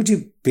yet? What would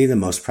you be the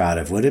most proud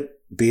of? Would it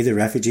be the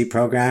refugee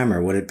program,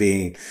 or would it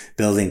be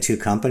building 2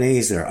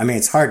 companies? Or,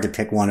 it's hard to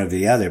pick one or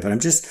the other, but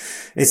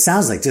it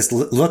sounds like just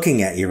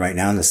looking at you right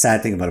now. And the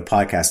sad thing about a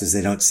podcast is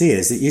they don't see it,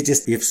 is that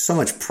you have so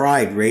much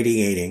pride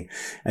radiating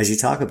as you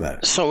talk about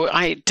it. So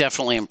I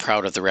definitely am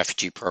proud of the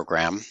refugee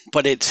program,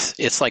 but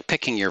it's like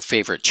picking your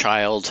favorite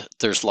child.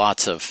 There's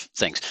lots of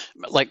things.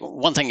 Like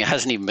one thing that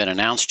hasn't even been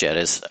announced yet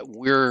is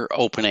we're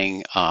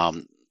opening,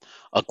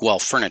 a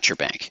Guelph Furniture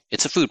Bank.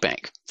 It's a food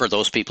bank for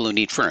those people who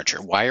need furniture.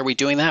 Why are we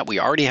doing that? We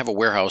already have a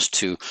warehouse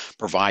to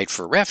provide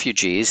for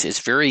refugees. It's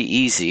very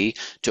easy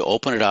to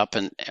open it up,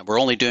 and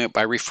we're only doing it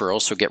by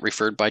referral, so get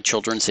referred by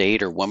Children's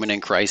Aid or Women in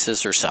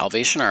Crisis or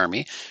Salvation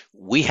Army.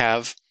 We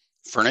have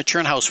furniture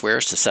and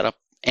housewares to set up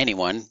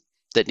anyone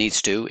that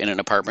needs to in an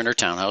apartment or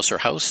townhouse or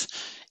house.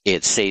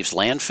 It saves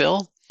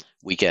landfill.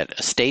 We get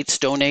estates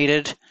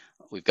donated.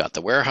 We've got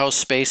the warehouse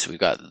space. We've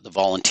got the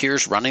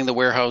volunteers running the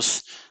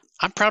warehouse.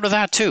 I'm proud of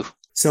that too.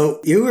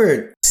 So you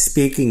were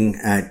speaking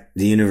at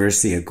the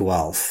University of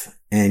Guelph,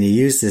 and you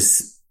used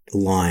this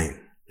line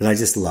that I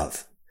just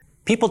love.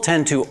 People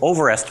tend to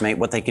overestimate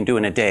what they can do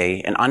in a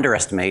day and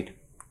underestimate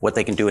what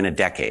they can do in a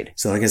decade.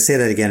 So I can say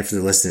that again for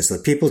the listeners. So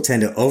people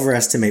tend to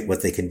overestimate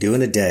what they can do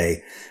in a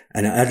day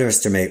and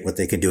underestimate what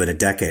they can do in a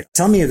decade.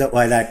 Tell me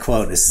why that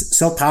quote is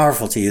so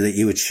powerful to you that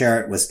you would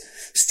share it with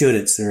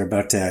students that are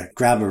about to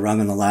grab a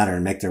rung on the ladder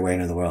and make their way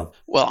into the world.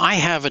 Well, I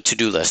have a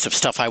to-do list of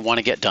stuff I want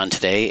to get done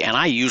today, and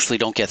I usually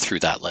don't get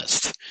through that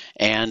list.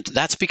 And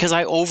that's because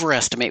I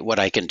overestimate what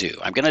I can do.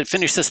 I'm going to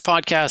finish this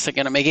podcast. I'm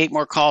going to make 8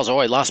 more calls. Oh,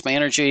 I lost my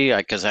energy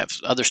because I have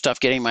other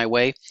stuff getting in my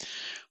way.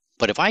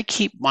 But if I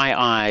keep my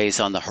eyes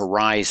on the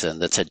horizon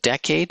that's a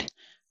decade,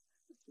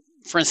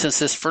 for instance,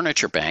 this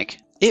furniture bank,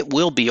 it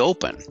will be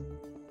open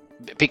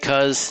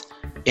because,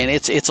 and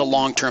it's a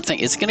long-term thing.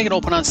 Is it going to get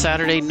open on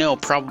Saturday? No,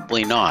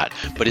 probably not.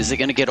 But is it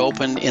going to get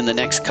open in the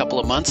next couple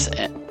of months?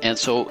 And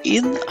so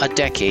in a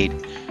decade,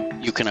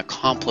 you can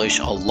accomplish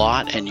a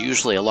lot, and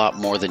usually a lot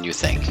more than you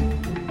think.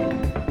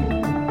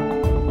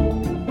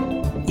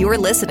 You're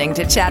listening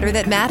to Chatter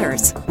That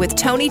Matters with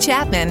Tony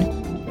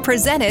Chapman,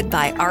 presented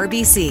by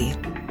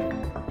RBC.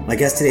 My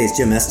guest today is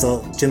Jim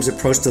Estill. Jim's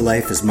approach to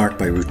life is marked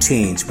by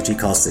routines, which he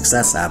calls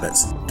success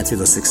habits. And through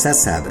those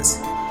success habits,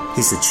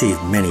 he's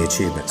achieved many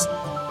achievements.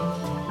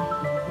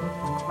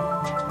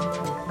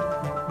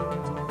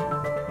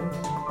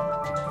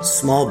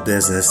 Small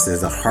business, they're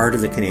the heart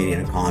of the Canadian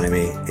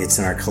economy. It's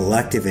in our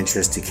collective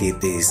interest to keep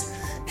these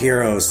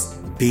heroes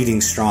beating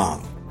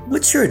strong.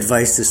 What's your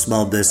advice to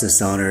small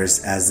business owners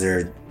as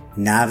they're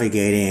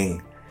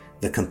navigating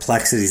the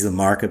complexities of the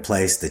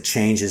marketplace, the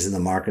changes in the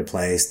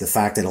marketplace, the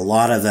fact that a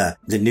lot of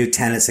the new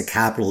tenets of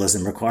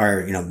capitalism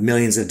require,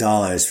 millions of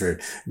dollars for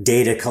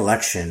data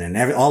collection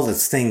and all the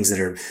things that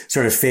are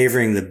sort of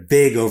favoring the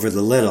big over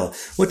the little?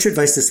 What's your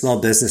advice to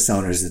small business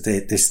owners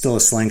that there's still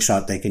a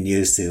slingshot they can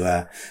use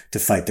to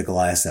fight the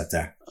Goliaths out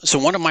there? So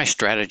one of my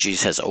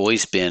strategies has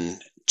always been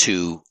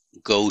to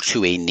go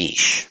to a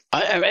niche.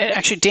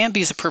 Actually, Danby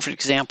is a perfect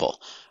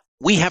example.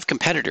 We have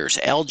competitors,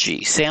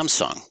 LG,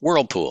 Samsung,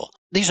 Whirlpool.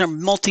 These are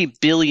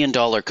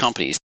multi-billion-dollar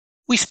companies.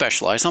 We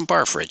specialize on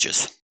bar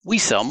fridges. We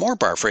sell more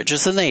bar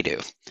fridges than they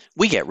do.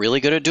 We get really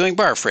good at doing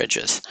bar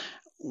fridges.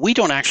 We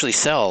don't actually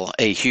sell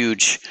a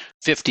huge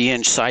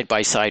 50-inch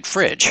side-by-side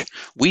fridge.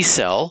 We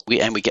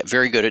get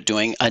very good at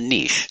doing a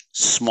niche,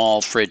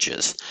 small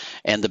fridges.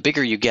 And the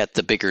bigger you get,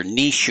 the bigger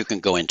niche you can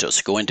go into.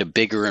 So go into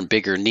bigger and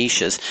bigger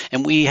niches.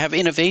 And we have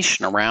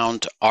innovation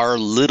around our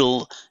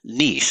little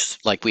niche.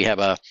 Like we have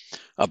a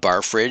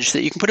bar fridge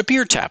that you can put a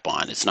beer tap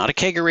on. It's not a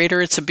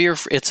kegerator, it's a beer.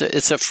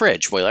 It's a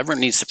fridge. Well,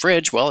 everyone needs a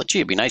fridge. Well,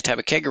 it'd be nice to have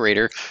a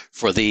kegerator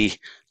for the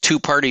 2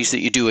 parties that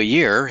you do a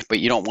year, but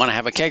you don't want to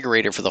have a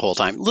kegerator for the whole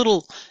time.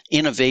 Little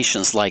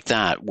innovations like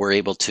that, we're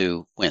able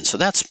to win. So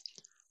that's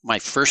my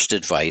first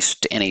advice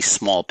to any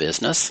small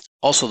business.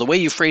 Also, the way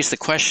you phrase the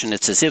question,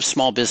 it's as if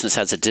small business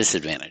has a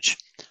disadvantage.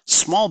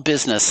 Small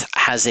business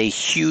has a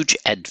huge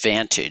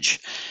advantage.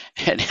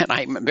 And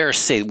I'm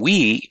embarrassed to say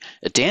we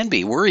at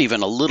Danby, we're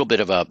even a little bit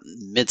of a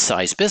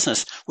mid-sized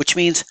business, which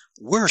means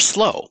we're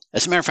slow.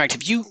 As a matter of fact,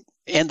 if you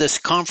end this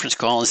conference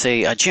call and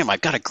say, Jim,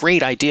 I've got a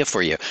great idea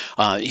for you.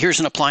 Here's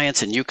an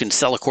appliance and you can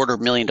sell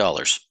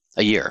 $250,000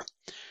 a year.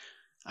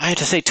 I had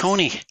to say,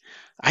 Tony,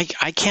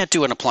 I can't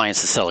do an appliance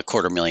to sell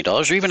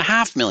 $250,000 or even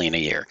 $500,000 a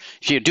year.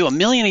 If you do $1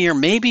 million a year,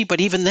 maybe, but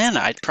even then,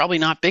 I'd probably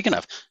not big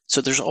enough. So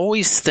there's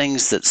always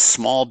things that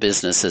small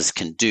businesses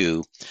can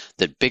do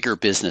that bigger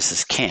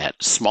businesses can't.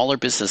 Smaller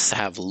businesses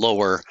have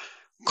lower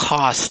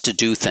costs to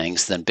do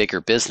things than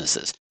bigger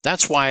businesses.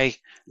 That's why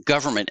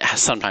government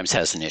sometimes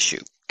has an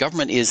issue.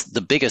 Government is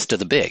the biggest of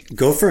the big.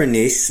 Go for a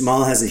niche.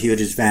 Small has a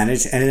huge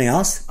advantage. Anything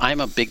else?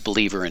 I'm a big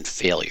believer in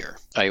failure.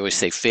 I always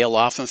say fail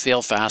often,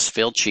 fail fast,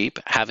 fail cheap.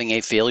 Having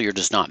a failure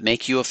does not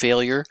make you a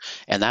failure,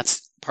 and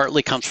that's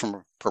partly comes from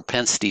a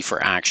propensity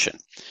for action.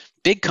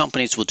 Big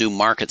companies will do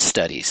market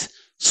studies.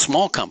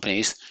 Small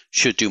companies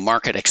should do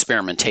market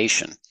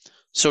experimentation.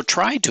 So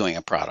try doing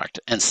a product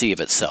and see if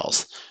it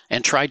sells.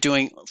 And try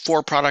doing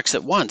 4 products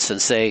at once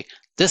and say,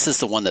 this is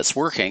the one that's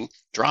working.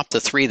 Drop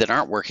the 3 that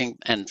aren't working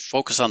and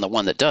focus on the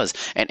one that does.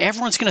 And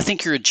everyone's going to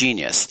think you're a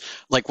genius.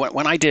 Like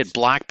when I did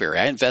BlackBerry,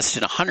 I invested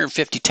in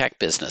 150 tech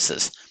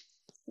businesses.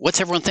 What's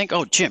everyone think?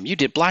 Oh, Jim, you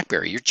did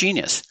BlackBerry. You're a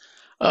genius.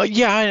 That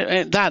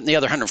and the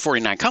other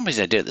 149 companies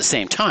I did at the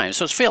same time.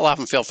 So it's fail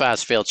often, fail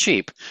fast, fail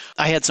cheap.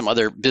 I had some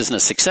other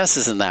business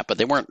successes in that, but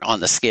they weren't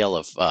on the scale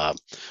of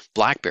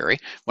BlackBerry.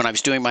 When I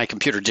was doing my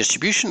computer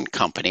distribution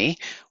company,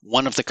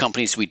 one of the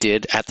companies we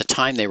did at the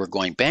time they were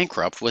going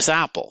bankrupt was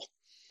Apple.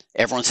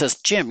 Everyone says,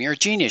 Jim, you're a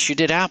genius. You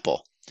did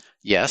Apple.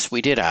 Yes,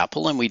 we did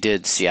Apple, and we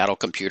did Seattle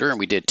Computer, and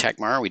we did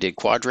Techmar, we did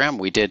Quadram,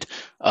 we did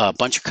a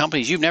bunch of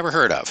companies you've never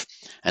heard of.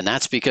 And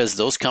that's because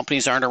those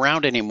companies aren't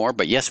around anymore.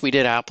 But yes, we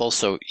did Apple.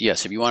 So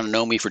yes, if you want to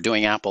know me for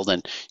doing Apple,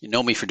 then you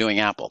know me for doing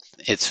Apple.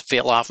 It's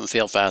fail often,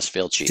 fail fast,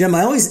 fail cheap. Jim,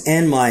 I always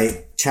end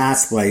my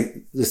chats by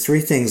the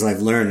 3 things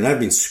I've learned, and I've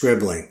been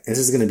scribbling. This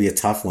is going to be a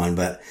tough one,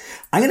 but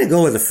I'm going to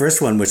go with the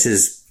first one, which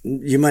is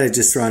you might have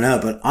just thrown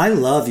out, but I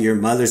love your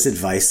mother's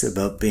advice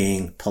about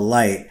being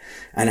polite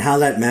and how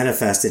that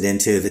manifested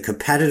into the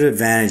competitive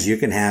advantage you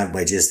can have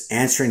by just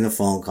answering the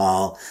phone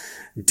call,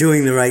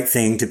 doing the right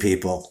thing to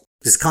people.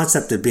 This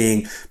concept of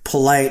being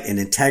polite and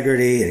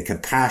integrity and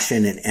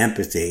compassion and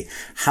empathy,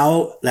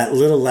 how that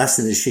little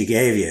lesson that she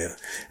gave you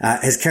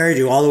has carried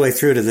you all the way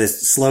through to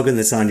this slogan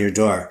that's on your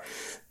door.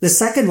 The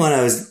second one,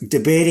 I was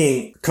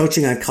debating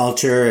coaching on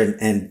culture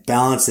and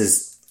balance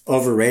is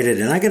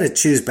overrated. And I got to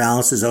choose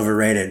balance is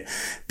overrated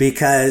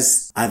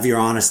because of your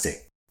honesty.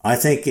 I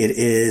think it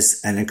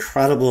is an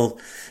incredible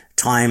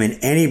time in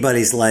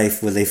anybody's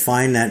life where they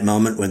find that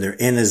moment when they're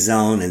in a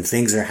zone and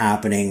things are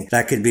happening.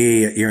 That could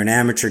be you're an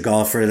amateur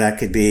golfer. That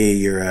could be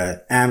you're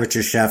an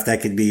amateur chef.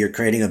 That could be you're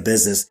creating a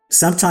business.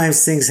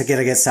 Sometimes things are going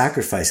to get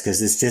sacrificed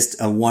because it's just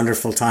a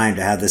wonderful time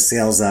to have the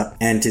sails up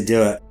and to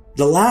do it.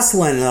 The last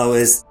one, though,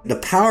 is the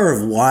power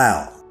of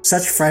while.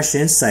 Such fresh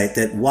insight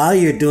that while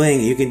you're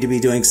doing, you can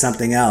be doing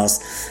something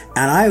else.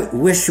 And I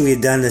wish we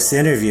had done this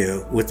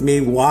interview with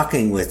me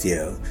walking with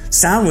you.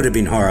 Sound would have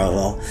been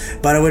horrible,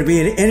 but it would be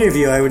an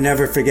interview I would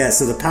never forget.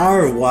 So the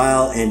power of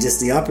while and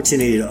just the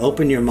opportunity to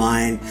open your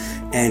mind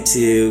and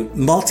to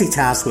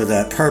multitask with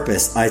a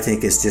purpose, I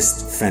think is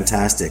just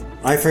fantastic.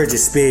 I've heard you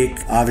speak,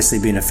 obviously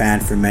being a fan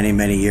for many,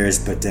 many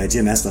years, but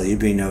Jim Estill, you've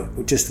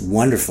been just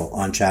wonderful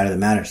on Chatter That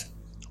Matters.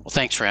 Well,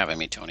 thanks for having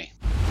me, Tony.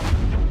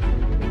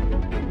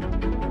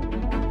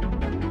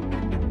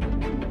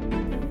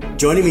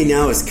 Joining me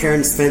now is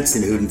Karen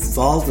Svensson, who's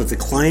involved with the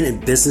client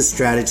and business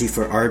strategy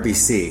for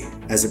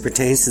RBC as it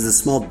pertains to the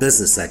small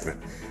business segment.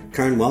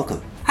 Karen,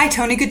 welcome. Hi,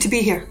 Tony. Good to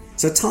be here.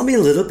 So tell me a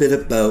little bit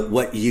about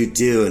what you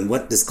do and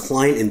what does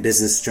client and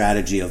business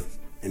strategy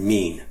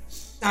mean?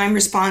 I'm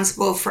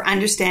responsible for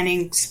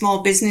understanding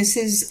small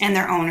businesses and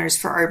their owners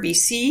for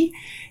RBC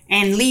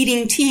and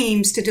leading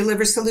teams to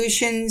deliver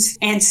solutions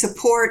and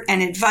support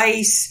and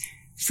advice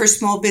for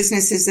small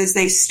businesses as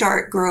they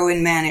start, grow,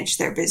 and manage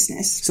their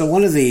business. So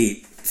one of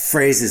the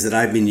phrases that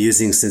I've been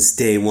using since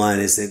day one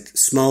is that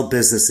small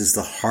business is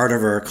the heart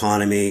of our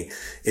economy.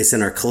 It's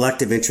in our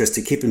collective interest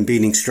to keep them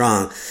beating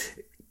strong.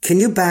 Can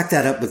you back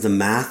that up with the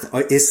math?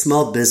 Is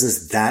small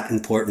business that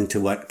important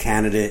to what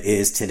Canada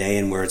is today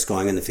and where it's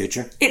going in the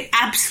future? It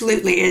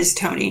absolutely is,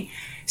 Tony.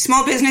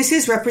 Small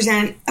businesses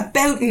represent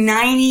about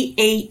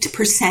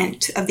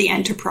 98% of the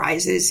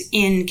enterprises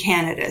in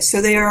Canada.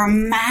 So they are a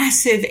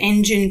massive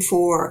engine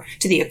to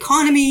the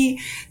economy.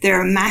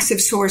 They're a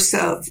massive source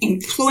of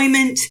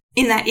employment.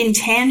 In that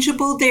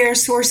intangible, they're a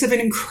source of an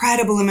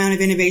incredible amount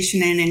of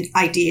innovation and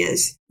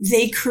ideas.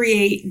 They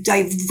create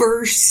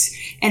diverse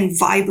and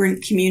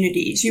vibrant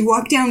communities. You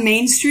walk down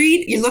Main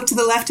Street, you look to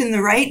the left and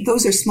the right,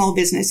 those are small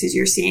businesses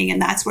you're seeing,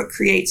 and that's what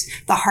creates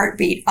the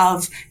heartbeat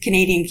of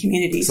Canadian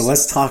communities. So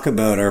let's talk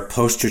about our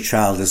poster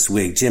child this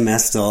week, Jim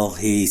Estill.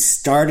 He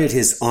started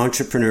his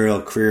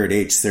entrepreneurial career at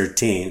age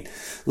 13.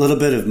 A little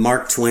bit of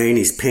Mark Twain.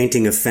 He's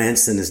painting a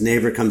fence and his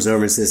neighbor comes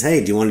over and says,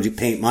 "Hey, do you want to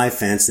paint my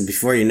fence?" And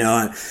before you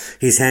know it,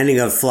 he's handing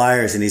out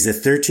flyers and he's a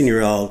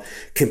 13-year-old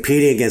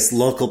competing against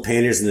local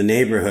painters in the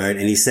neighborhood.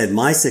 And he said,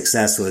 "My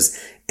success was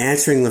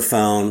answering the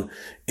phone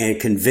and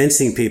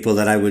convincing people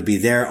that I would be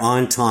there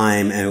on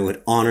time and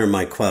would honor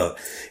my quote."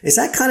 Is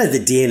that kind of the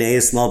DNA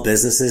of small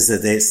businesses,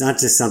 that it's not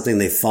just something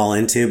they fall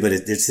into, but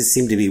they just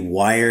seem to be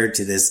wired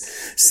to this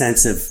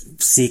sense of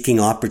seeking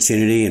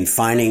opportunity and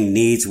finding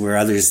needs where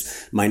others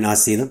might not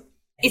see them?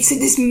 It's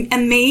this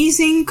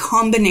amazing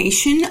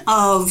combination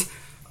of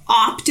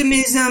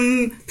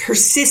optimism,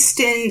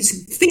 persistence,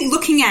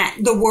 looking at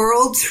the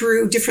world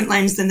through different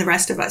lens than the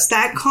rest of us.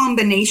 That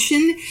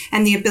combination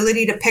and the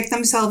ability to pick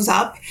themselves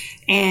up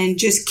and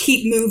just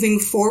keep moving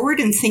forward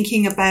and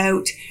thinking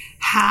about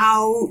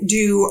how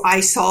do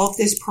I solve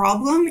this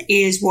problem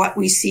is what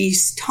we see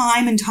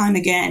time and time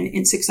again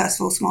in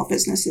successful small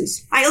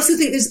businesses. I also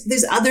think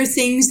there's other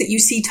things that we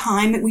see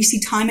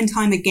time and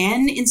time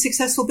again in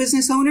successful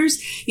business owners.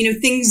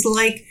 Things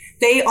like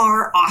they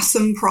are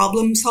awesome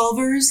problem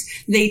solvers.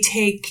 They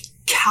take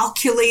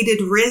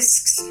calculated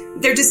risks.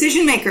 They're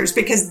decision makers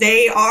because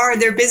they are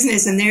their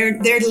business and they're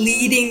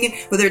leading,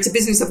 whether it's a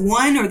business of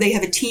one or they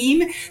have a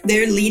team,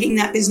 they're leading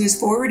that business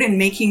forward and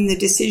making the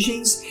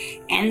decisions.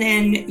 And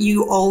then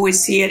you always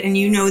see it, and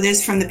you know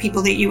this from the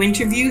people that you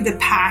interview, the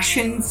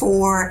passion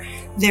for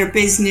their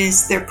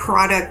business, their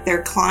product,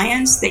 their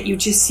clients that you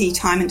just see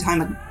time and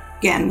time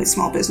again with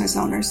small business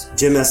owners.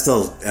 Jim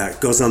Estill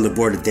goes on the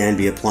board of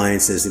Danby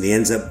Appliances and he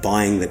ends up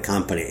buying the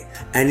company.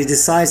 And he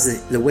decides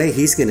that the way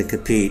he's going to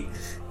compete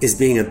is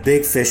being a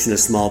big fish in a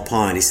small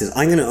pond. He says,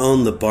 "I'm going to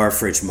own the bar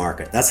fridge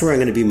market. That's where I'm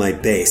going to be my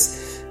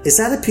base." Is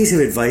that a piece of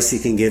advice you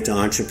can give to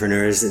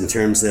entrepreneurs in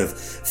terms of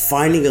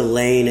finding a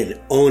lane and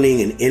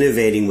owning and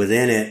innovating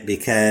within it?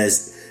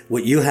 Because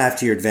what you have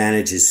to your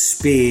advantage is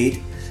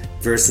speed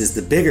versus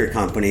the bigger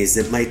companies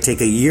that might take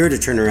a year to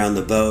turn around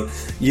the boat.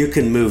 You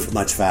can move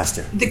much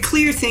faster. The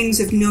clear things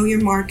of know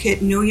your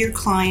market, know your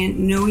client,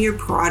 know your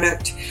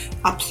product,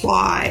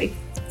 apply.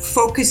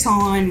 Focus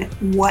on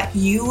what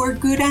you are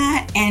good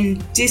at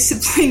and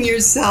discipline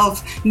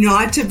yourself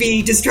not to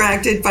be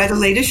distracted by the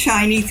latest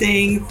shiny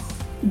thing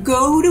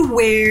go to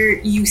where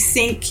you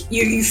think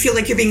you feel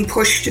like you're being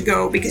pushed to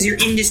go because your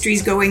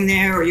industry's going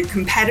there or your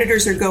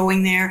competitors are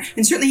going there.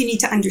 And certainly you need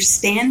to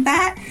understand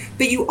that,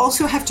 but you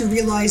also have to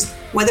realize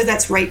whether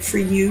that's right for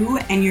you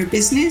and your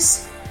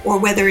business or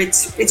whether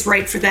it's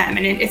right for them.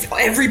 And if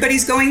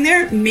everybody's going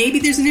there, maybe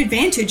there's an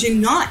advantage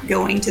in not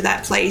going to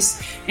that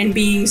place and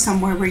being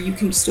somewhere where you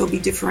can still be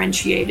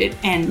differentiated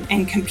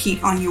and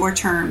compete on your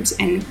terms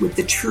and with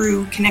the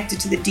true connected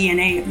to the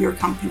DNA of your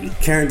company.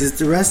 Karen, does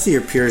the rest of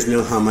your peers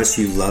know how much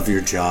you love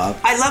your job?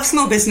 I love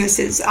small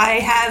businesses.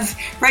 I have,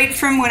 right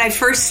from when I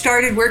first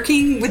started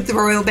working with the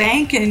Royal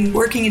Bank and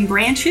working in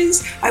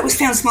branches, I always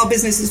found small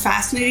businesses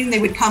fascinating. They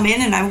would come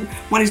in and I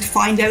wanted to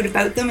find out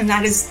about them, and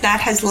that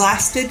has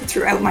lasted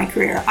throughout my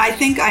career. I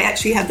think I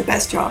actually have the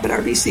best job at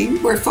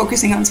RBC. We're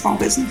focusing on small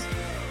business.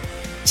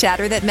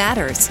 Chatter That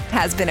Matters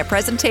has been a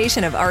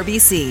presentation of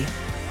RBC.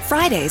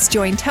 Fridays,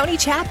 join Tony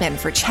Chapman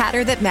for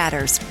Chatter That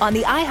Matters on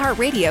the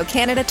iHeartRadio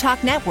Canada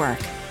Talk Network.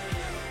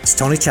 It's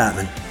Tony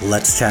Chapman.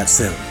 Let's chat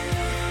soon.